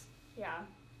 $20. Yeah.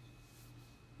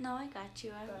 No, I got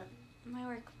you. But My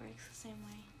work works the same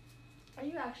way. are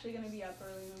you actually gonna be up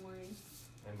early in the morning?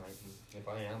 I might be. If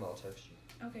I am, I'll text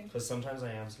you. Okay. Because sometimes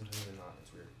I am, sometimes I'm not.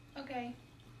 It's weird. Okay.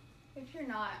 If you're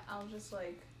not, I'll just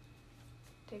like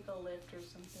take a lift or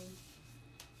something.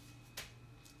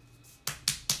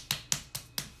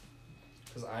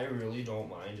 Because I really don't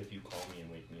mind if you call me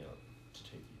and wake me up to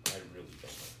take you. I really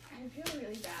don't mind. I feel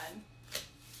really bad.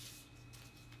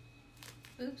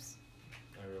 Oops.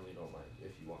 I really don't mind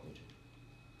if you want me to.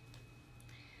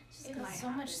 Just It got might so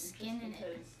much happen just skin in it.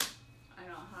 because I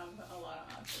don't have a lot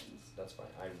of options. That's fine.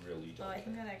 I really Oh, don't. I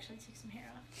think care. that actually took some hair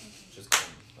off. Just call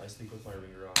me. I sleep with my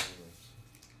ringer on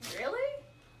anyways. Really?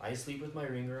 I sleep with my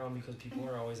ringer on because people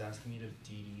are always asking me to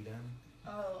DD them.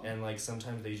 Oh. And like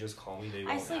sometimes they just call me, they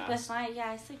I won't sleep ask. with my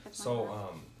I sleep with So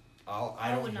my I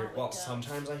I don't would hear. not Well, wake up.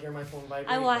 sometimes I hear my phone vibrate.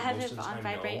 I but have most it of the on time,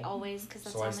 vibrate no. always because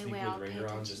that's So the I only sleep way with I'll pay ringer on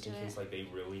attention just to in case it. like they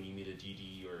really need me to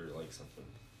DD or like something.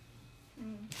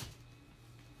 Mm.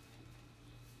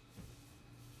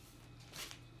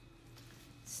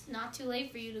 It's not too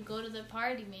late for you to go to the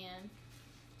party, man.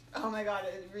 Oh my god,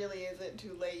 it really isn't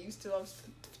too late. You still have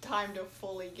time to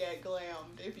fully get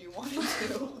glammed if you wanted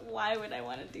to. Why would I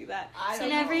want to do that? I You don't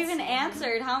never know. even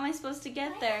answered. How am I supposed to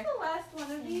get there? The last one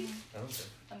of these. I don't care.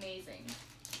 Amazing.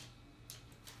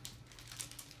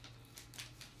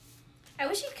 I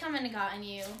wish he'd come in and gotten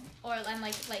you, or and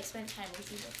like spend time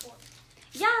with you before.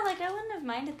 Yeah, like I wouldn't have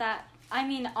minded that. I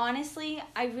mean, honestly,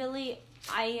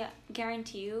 I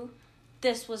guarantee you,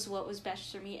 this was what was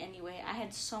best for me anyway. I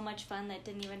had so much fun that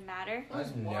didn't even matter.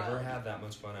 I've never had that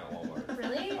much fun at Walmart.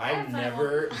 Really? I've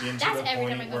never been to That's the every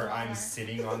time I point go to where I'm Walmart.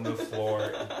 sitting on the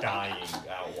floor dying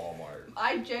at Walmart.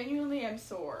 I genuinely am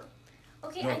sore.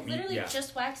 Okay, No, I literally yeah.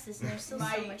 just waxed this and there's still so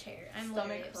My much hair. I'm Stomach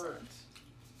literally upset. hurts.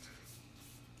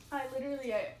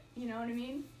 You know what I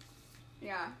mean?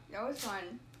 Yeah, that was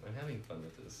fun. I'm having fun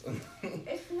with this.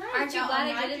 It's nice. Aren't you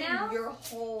glad I did it now? Your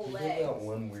whole You leg. did that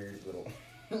one weird little.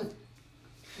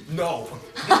 No!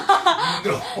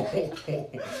 No!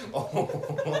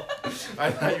 Oh.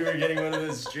 I thought you were getting one of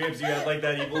those strips. You had like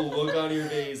that evil look on your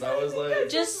face. I was like.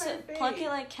 Just my face. pluck it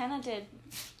like Kenna did.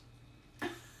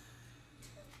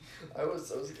 I was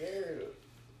so scared.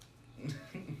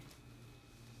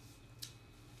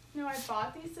 No, I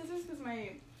bought these scissors because my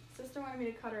sister wanted me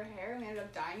to cut her hair and I ended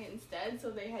up dyeing it instead, so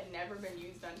they had never been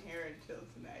used on hair until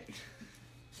tonight.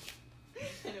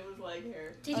 And it was like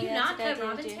hair. Did Oh, you yeah, not it's a good cut idea to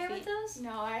Robin's do hair your with feet. those?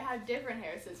 No, I had different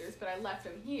hair scissors, but I left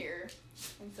them here.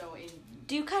 And so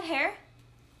Do you cut hair?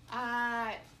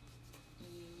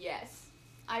 yes.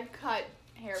 I've cut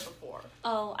hair before.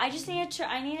 Oh, I just need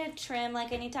I need a trim.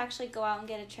 Like I need to actually go out and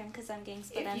get a trim because I'm getting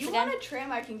split If ends you again. want a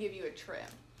trim, I can give you a trim.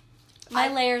 My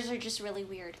layers are just really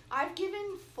weird. I've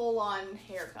given full-on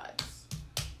haircuts.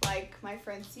 Like my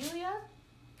friend Celia,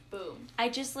 boom. I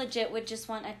just legit would just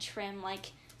want a trim,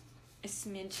 like a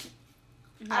smidge.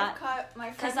 I've Not cut my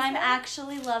because friend's I'm hair.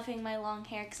 actually loving my long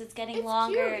hair because it's getting It's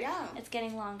longer. cute, yeah. It's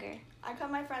getting longer. I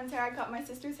cut my friend's hair. I cut my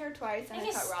sister's hair twice, and I I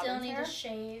think I cut still Robin's need hair. to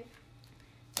shave.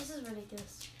 This is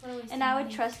ridiculous. What a waste And of I would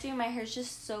money. trust you. My hair's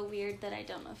just so weird that I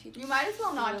don't know if you'd You might as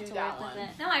well be not able do to that work with one.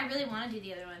 it. No, I really want to do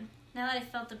the other one. Now that I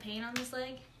felt the pain on this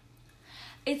leg.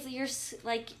 It's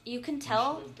like you can You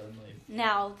tell should have done like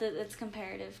now that it's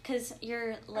comparative because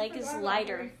your leg I is forgot about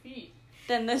lighter hairy feet.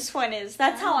 than this one is.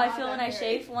 That's I'm how I not feel that when I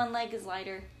hairy. shave. One leg is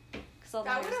lighter because all the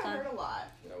That would hair's have gone. hurt a lot.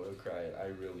 I would have cried. I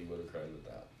really would have cried with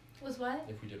that. Was what?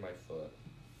 If we did my foot.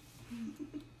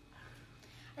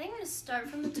 I think I'm gonna start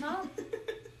from the top.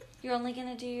 You're only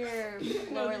gonna do your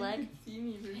lower leg.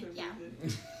 Yeah.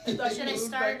 I thought Should you I moved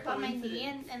start by on my knee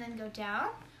coincidence. and then go down?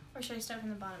 Or should I start from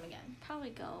the bottom again? Probably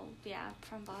go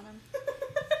from bottom.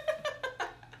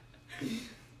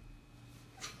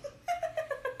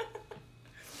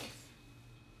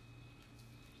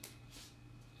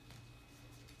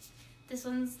 This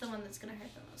one's the one that's gonna hurt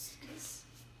the most because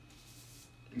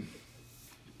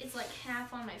it's like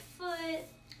half on my foot,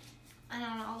 and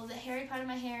on all of the hairy part of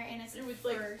my hair, and it's It the was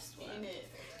like first one. in it.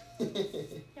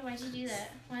 Yeah, why'd you do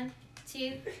that? 1,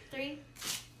 2, 3.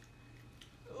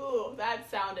 Ooh, that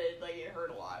sounded like it hurt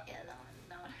a lot. Yeah,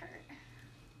 that one hurt.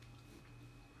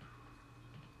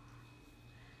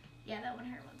 Yeah, that one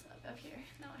hurt. One's up here.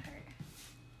 That one hurt.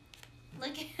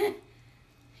 Look.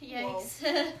 Yikes.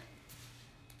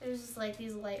 There's just like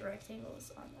these light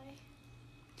rectangles on my.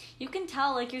 You can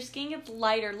tell like your skin gets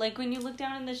lighter. Like when you look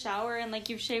down in the shower and like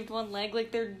you've shaved one leg, like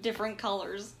they're different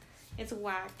colors. It's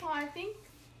whack. Well, I think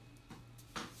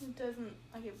it doesn't,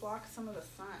 like, it blocks some of the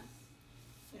sun.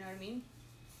 You know what I mean?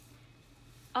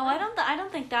 Oh, I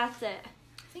don't think that's it.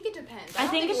 I think it depends. I don't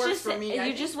think it it's works just for me. I you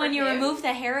think just for when you him- remove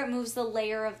the hair, it moves the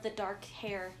layer of the dark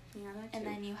hair, Yeah, that and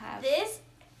too. then you have This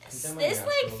that my leg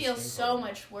natural feels skin so color?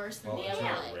 much worse than Well, the it's other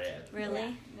not leg. red. really.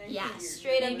 And then Yeah, your-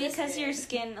 straight up Maybe this because your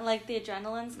skin, like the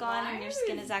adrenaline's gone, and your Mine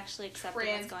skin is is actually accepting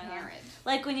what's going on. transparent.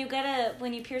 Like when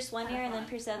you pierce one Kinda ear and then fun.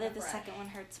 pierce the other, Kinda the fresh. second one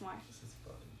hurts more This is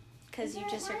fun. because Is you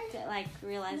that just are right? like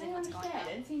realizing I what's going understand.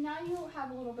 on. And see, now you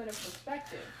have a little bit of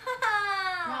perspective.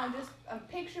 Now just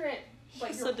picture it,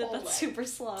 but You your also did whole that leg. super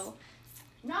slow.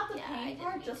 Not the Yeah, I pain didn't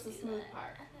part, mean just to the do smooth that.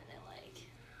 part. And then it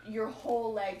like. Your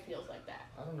whole leg feels like that.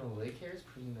 I don't know. Leg hair is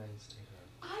pretty nice to have.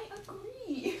 I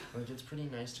agree. Like it's pretty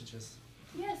nice to just.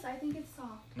 Yes, I think it's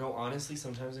soft. No, honestly,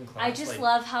 sometimes in class. I just like,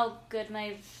 love how good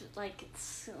my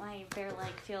my bare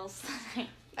leg feels.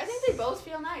 I think they both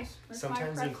feel nice. That's my Sometimes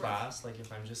in preference. class, like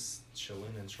if I'm just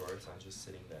chilling in shorts, I'm just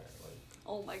sitting there, like.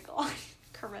 Oh my god,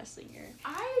 caressing your.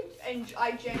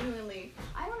 I genuinely,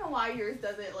 I don't know why yours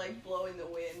doesn't like blow in the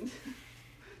wind.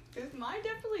 Because mine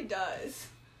definitely does.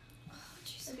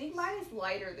 I think mine is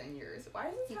lighter than yours. Why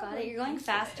does it You have, got like, it. You're going kinks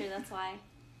in it? faster. That's why.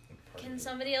 part Can of it.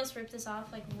 somebody else rip this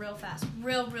off like real fast,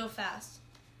 real fast,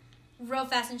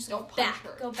 and just Don't go punch back,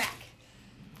 her. go back.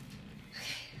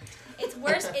 It's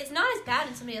worse. It's not as bad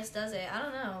when somebody else does it. I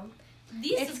don't know.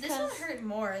 It's This one 'cause- hurt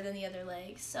more than the other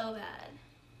leg. So bad.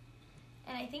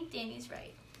 And I think Danny's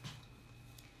right.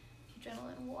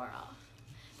 Adrenaline wore off.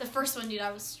 The first one, dude,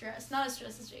 I was stressed. Not as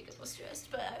stressed as Jacob was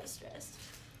stressed, but I was stressed.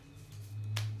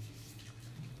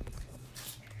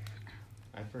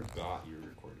 I forgot you were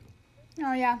recording.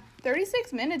 Oh yeah,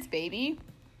 36 minutes, baby.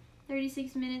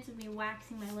 36 minutes of me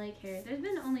waxing my leg hair. There's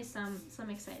been only some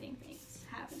exciting things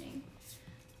happening.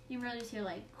 You really just hear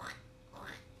like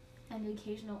and the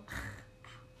occasional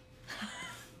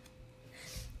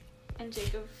And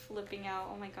Jacob flipping out.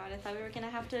 Oh my god, I thought we were gonna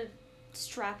have to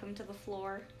strap him to the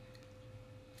floor.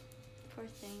 Poor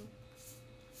thing.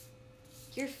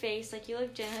 Your face, like you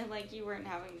look genuinely like you weren't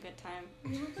having a good time.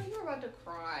 You look like you're about to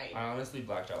cry. I honestly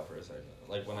blacked out for a second.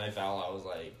 Like when I fell, I was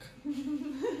like,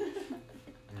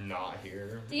 not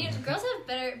here. Girls have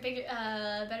better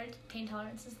pain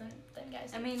tolerances than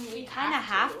guys. I do. mean, we We kind of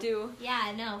have have to. to.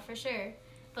 Yeah, no, for sure.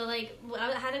 But like,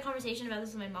 I had a conversation about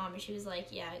this with my mom, and she was like,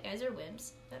 "Yeah, guys are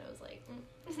wimps." And I was like,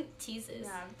 "Teases."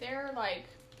 Yeah, they're like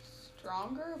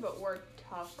stronger, but we're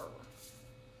tougher.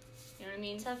 You know what I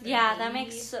mean? Tougher, Yeah, baby.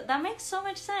 that makes so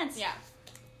much sense. Yeah.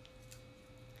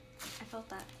 I felt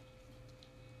that.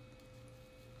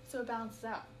 So it balances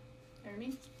out. You know what I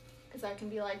mean? Because I can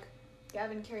be like,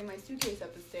 Gavin, carry my suitcase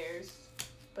up the stairs,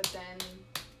 but then,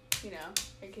 you know,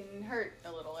 it can hurt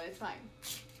a little and it's fine.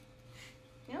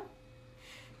 You know?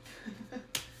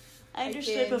 I I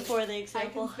understood can- before the I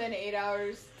example. can spend 8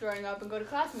 hours throwing up and go to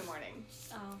class in the morning.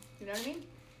 Oh. You know what I mean?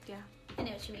 I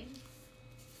know what you mean.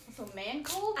 So man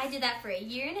cold? I did that for a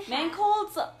year and a half. Man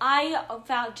colds, I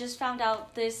just found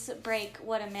out this break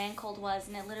what a man cold was,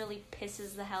 and it literally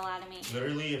pisses the hell out of me.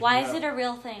 Literally, if Why we is it have- a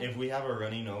real thing? If we have a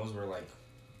runny nose, we're like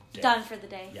dead. Done for the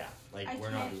day. Yeah, like I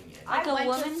we're not can't- doing it. Like I a went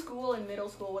woman? to school in middle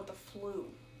school with the flu.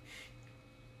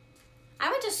 I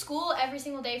went to school every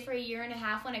single day for a year and a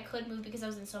half when I could move because I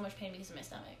was in so much pain because of my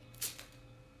stomach.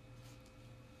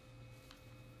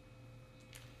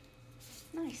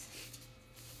 Nice.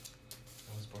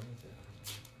 I was born with it.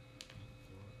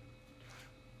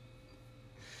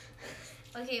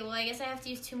 Okay, well, I guess I have to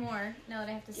use 2 more. Now that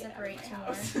I have to Get out of separate my 2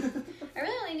 house. more. I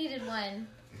really only needed 1,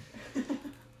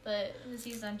 but it was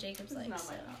used on Jacob's This is leg, not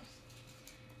so. my house.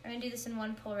 We're gonna do this in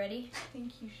one pull. Ready? I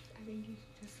think you should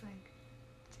just like.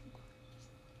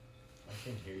 I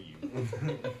can hear you.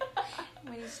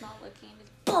 When he's not looking,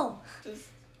 it's boom. Just.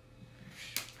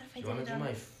 What if I You did want it to do on?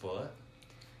 my foot?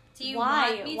 Do you Why?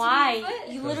 want me to Why? do your foot?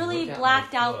 You Because literally look at my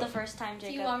blacked out foot. the first time, Do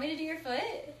Jacob. you want me to do your foot?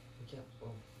 Yeah.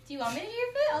 Well, Do you want me to do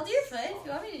your foot? I'll do your foot if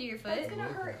you want me to do your That's foot. gonna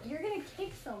hurt. You're gonna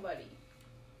kick somebody.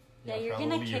 Yeah, you're gonna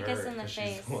probably kick us her, in the 'cause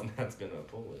face. She's the one that's gonna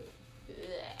pull it.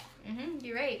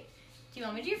 You're right. Do you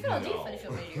want me to do your foot? I'll do your foot if you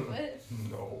want me to do your foot.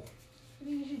 No. I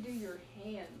think you should do your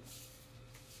hands.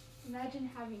 Imagine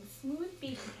having smooth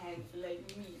baby hands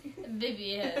like me.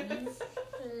 Baby hands.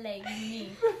 Like me.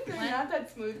 They're What? not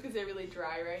that smooth because they're really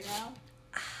dry right now.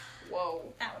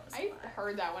 Whoa. That was I fun.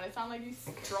 heard that one. It sounded like you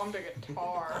strummed a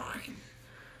guitar.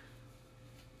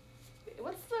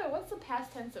 What's the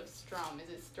past tense of strum? Is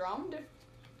it strummed?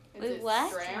 Is Wait, it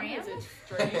what? Stram? Is Stram? it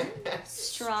strain?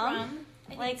 Strum? I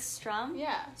think Like strum?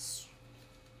 Yeah. Is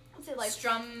it like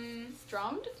strum.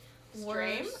 strummed?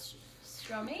 Word. Strain?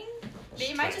 Strumming?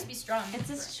 It might just be strum. It's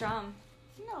a strum.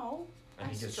 No. I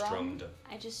think it's Strum. strummed.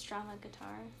 I just strum a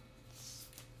guitar.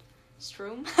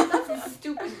 Strum? That's a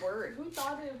stupid word. Who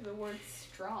thought of the word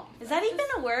strum? Is that even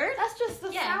a word? That's just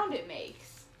the Yeah. sound it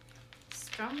makes.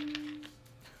 Strum.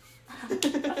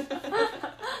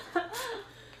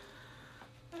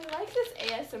 I like this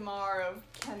ASMR of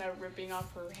Kenna ripping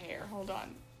off her hair. Hold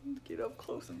on. Get up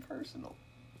close and personal.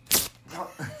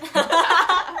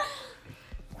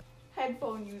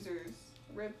 Headphone users,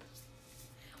 rip.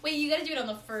 Wait, you gotta do it on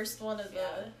the first one of the.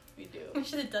 Yeah. We do. We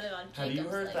should have done it on Jacob's Have you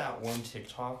heard leg. that one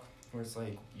TikTok where it's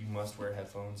like you must wear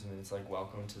headphones and it's like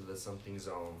welcome to the something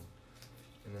zone,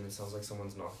 and then it sounds like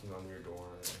someone's knocking on your door.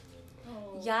 And then,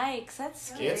 Oh. Yikes, that's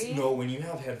scary. it's no when you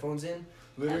have headphones in.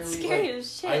 Literally, That's scary like,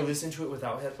 as shit. I listened to it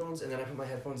without headphones, and then I put my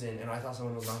headphones in, and I thought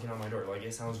someone was knocking on my door. Like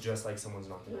it sounds just like someone's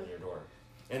knocking on your door,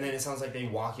 and then it sounds like they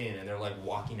walk in and they're like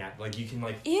walking at, like you can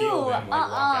like Ew, feel them like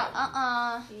walk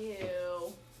at you.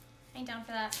 Ew. I ain't down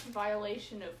for that.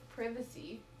 Violation of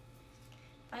privacy.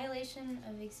 Violation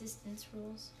of existence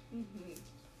rules. Mm-hmm.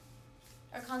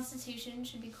 Our constitution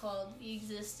should be called the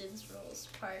existence rules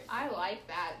part. I like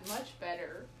that much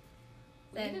better.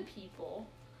 We Then- the people,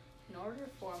 in order to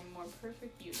form a more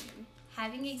perfect union,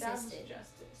 Having establish existed.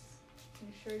 justice,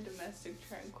 ensure domestic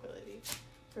tranquility,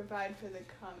 provide for the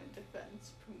common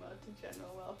defense, promote the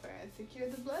general welfare, and secure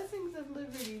the blessings of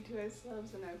liberty to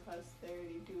ourselves and our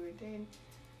posterity, do ordain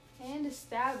and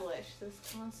establish this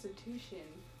Constitution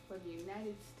for the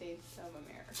United States of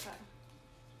America.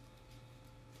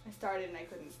 I started and I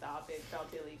couldn't stop. It felt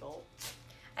illegal.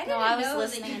 I No, didn't I was know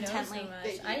listening that you intently. know so much.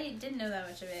 Thank you. I didn't know that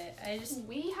much of it. I just,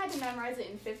 We had to memorize it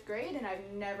in 5th grade, and I've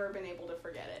never been able to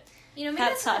forget it. you know, maybe That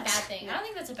that's not a sucks. bad thing. I don't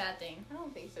think that's a bad thing. I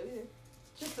don't think so either.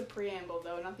 Just the preamble,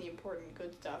 though, not the important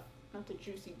good stuff, not the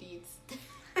juicy deeds.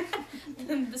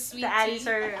 The sweet The Addies tea.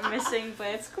 are missing, but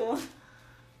it's cool.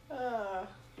 Uh,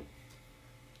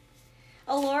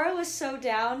 Alora was so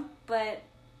down, but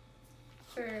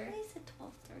For, why is it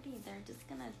 12:30? They're just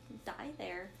gonna die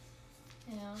there.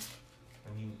 you know,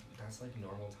 I mean, that's like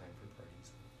normal time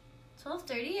for parties.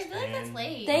 12:30. I feel like that's And-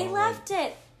 late. They No, left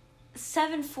at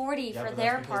 7:40 Yeah, for but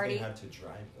their that's because party. They had to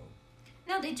drive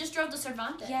though. No, they just drove to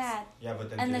Cervantes. Yeah, Yeah, but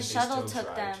then And the didn't shuttle they still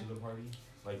took drive them. to the party?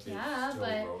 Like they Yeah, still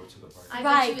but rode to the party. I bet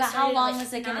right. you it But how started at, long like,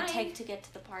 was it gonna 9. take to get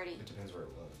to the party? It depends where it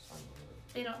was. I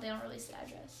don't know. They don't release the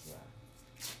address. Yeah.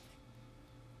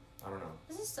 I don't know.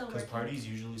 This is still Because working. parties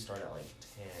usually start at like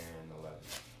 10, 11.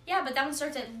 Yeah, but that one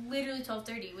starts at literally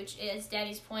 12:30, which, as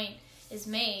Daddy's point is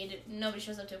made, nobody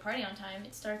shows up to a party on time.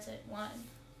 It starts at 1.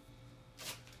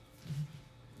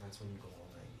 That's when you go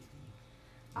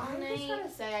all night, I Night. just gotta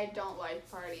say, I don't like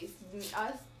parties.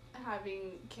 Us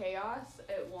having chaos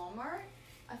at Walmart,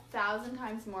 1,000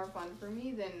 times more fun for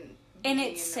me than. And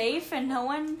being it's in a safe, room. and no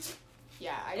one.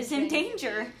 Yeah, I is in genuinely-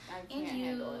 danger. I And can't you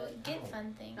handle it. get Oh.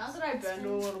 fun things. Not that I've It's been to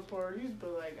a fun. lot of parties,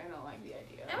 but like I don't like the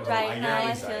idea. I don't Right, I no, get I feel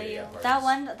anxiety you. at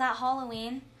parties. That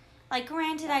Halloween, like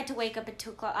granted, I had to wake up at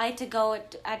 2:00. I had to go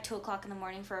at 2:00 in the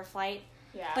morning for a flight,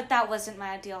 Yeah. but that wasn't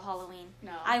my ideal Halloween.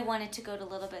 no. I wanted to go to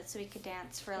Little Bit so we could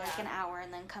dance for like Yeah. an hour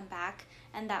and then come back,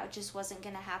 and that just wasn't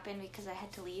gonna happen because I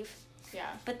had to leave.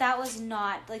 Yeah. But that was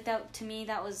not like that to me.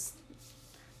 That was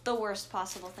the worst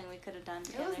possible thing we could have done It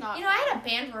together. was not. You know, I fun. had a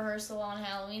band rehearsal on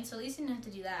Halloween, so at least you didn't have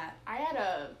to do that. I had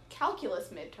a calculus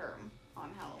midterm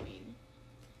on Halloween.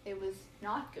 It was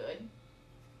not good.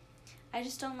 I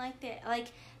just don't like it. Like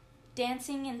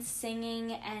dancing and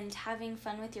singing and having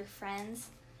fun with your friends,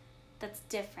 that's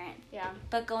different. Yeah.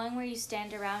 But going where you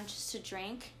stand around just to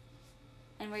drink,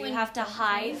 and where When you you have to don't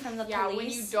hide drink. from the Yeah, police. when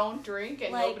you don't drink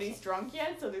and Like- nobody's drunk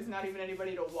yet, so there's not even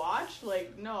anybody to watch.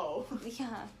 Like, no.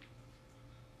 Yeah.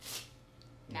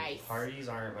 Nice. Parties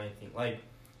aren't my thing. Like,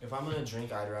 if I'm gonna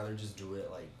drink, I'd rather just do it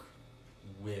like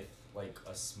with like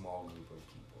a small group of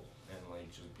people and like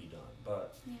just be done.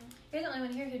 But You're the only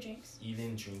one here who drinks.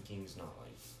 even drinking's not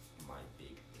like my big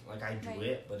thing. Like I do Right.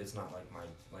 it, but it's not like my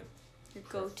like Your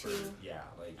go-to. preferred- Yeah,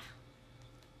 like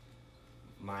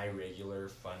my regular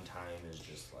fun time is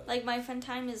just Like, my fun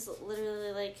time is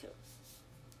literally, like,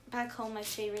 back home, my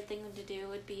favorite thing to do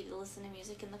would be to listen to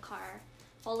music in the car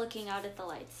while looking out at the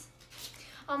lights.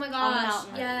 Oh my On the gosh.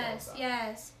 mountain. Yes, I love that.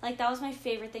 yes. Like, that was my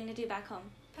favorite thing to do back home.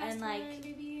 Past And, like, time,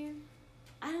 baby.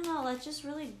 I don't know, that just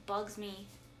really bugs me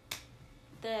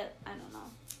that, I don't know.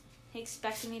 He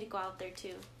expected me to go out there,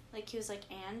 too. Like, he was like,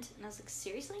 and I was like,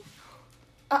 seriously?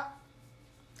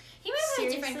 He might have a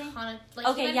Seriously? different like.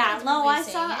 Okay, he might yeah, have a no, different way I of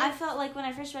saw, saying I it. felt like when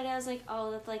I first read it, I was like, oh,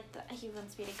 that's like, he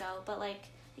wants me to go, but like,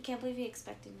 I can't believe he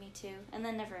expected me to, and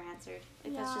then never answered.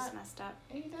 Like, that's just Yeah. messed up.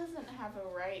 He doesn't have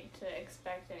a right to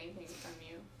expect anything from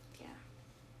you. Yeah.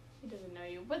 He doesn't know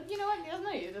you. But you know what? He doesn't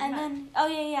know you. It doesn't And matter. then, oh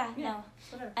yeah, Yeah. no.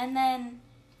 Whatever. And then,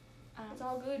 It's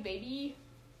all good, baby.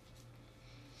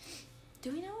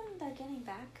 do we know when they're getting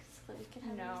back so that we can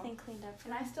have No. everything cleaned up for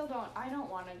And I them? still don't. I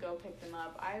don't want to go pick them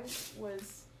up. I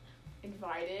was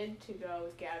invited to go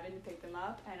with Gavin to pick them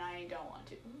up, and I don't want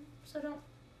to. So don't.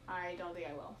 I don't think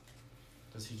I will.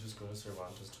 Does he just go to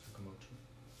Cervantes to pick him up too?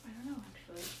 I don't know,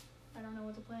 actually. I don't know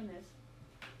what the plan is.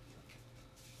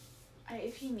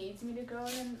 If he needs me to go,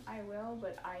 then I will,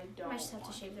 but I I don't might just have to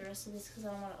want shave the rest of this because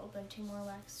I don't want to open 2 more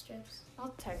wax strips.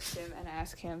 I'll text him and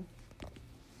ask him.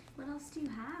 What else do you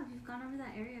have? You've gone over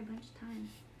that area a bunch of times.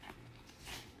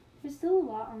 There's still a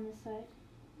lot on this side.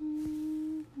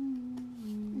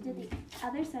 I did the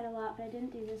other side a lot, but I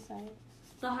didn't do this side.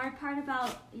 The hard part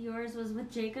about yours was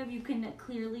with Jacob, you can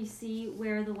clearly see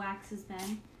where the wax has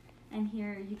been. And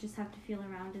here, you just have to feel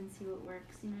around and see what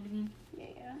works. You know what I mean?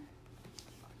 Yeah.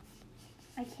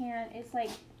 I can't. It's like,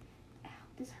 ow,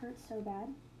 this hurts so bad.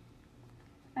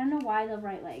 I don't know why the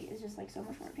right leg is just like so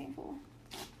much more painful.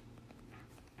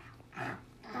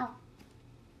 Ow.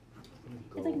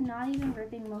 It's like not even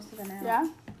ripping most of them out. Yeah?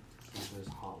 There's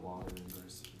hot water and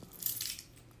there's.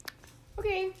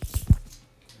 Okay. I need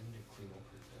to clean up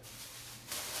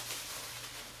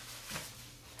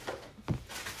her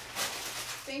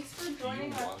Thanks for you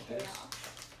joining our want this? chaos.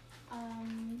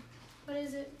 What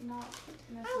is it? Not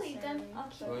I'll eat them.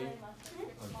 necessarily. I'll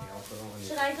keep Well, mine. Okay, I'll put it on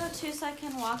Should I go too so I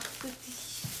can walk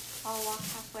with I'll walk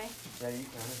halfway. Yeah, you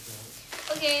can if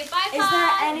you Okay, bye, Is there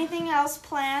Pod. anything else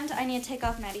planned? I need to take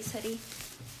off Maddie's hoodie.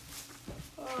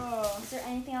 Oh. Is there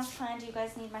anything else planned? Do you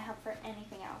guys need my help for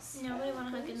anything else? Nobody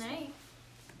want to have a good night.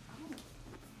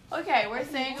 Okay, we're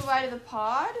saying goodbye to the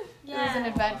pod. It was an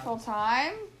Yeah. eventful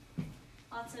time.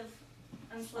 Lots of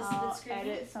unsolicited I'll screaming.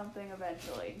 edit something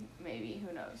eventually. Maybe.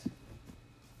 Who knows?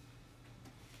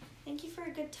 Thank you for a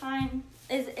good time.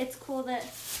 It's cool that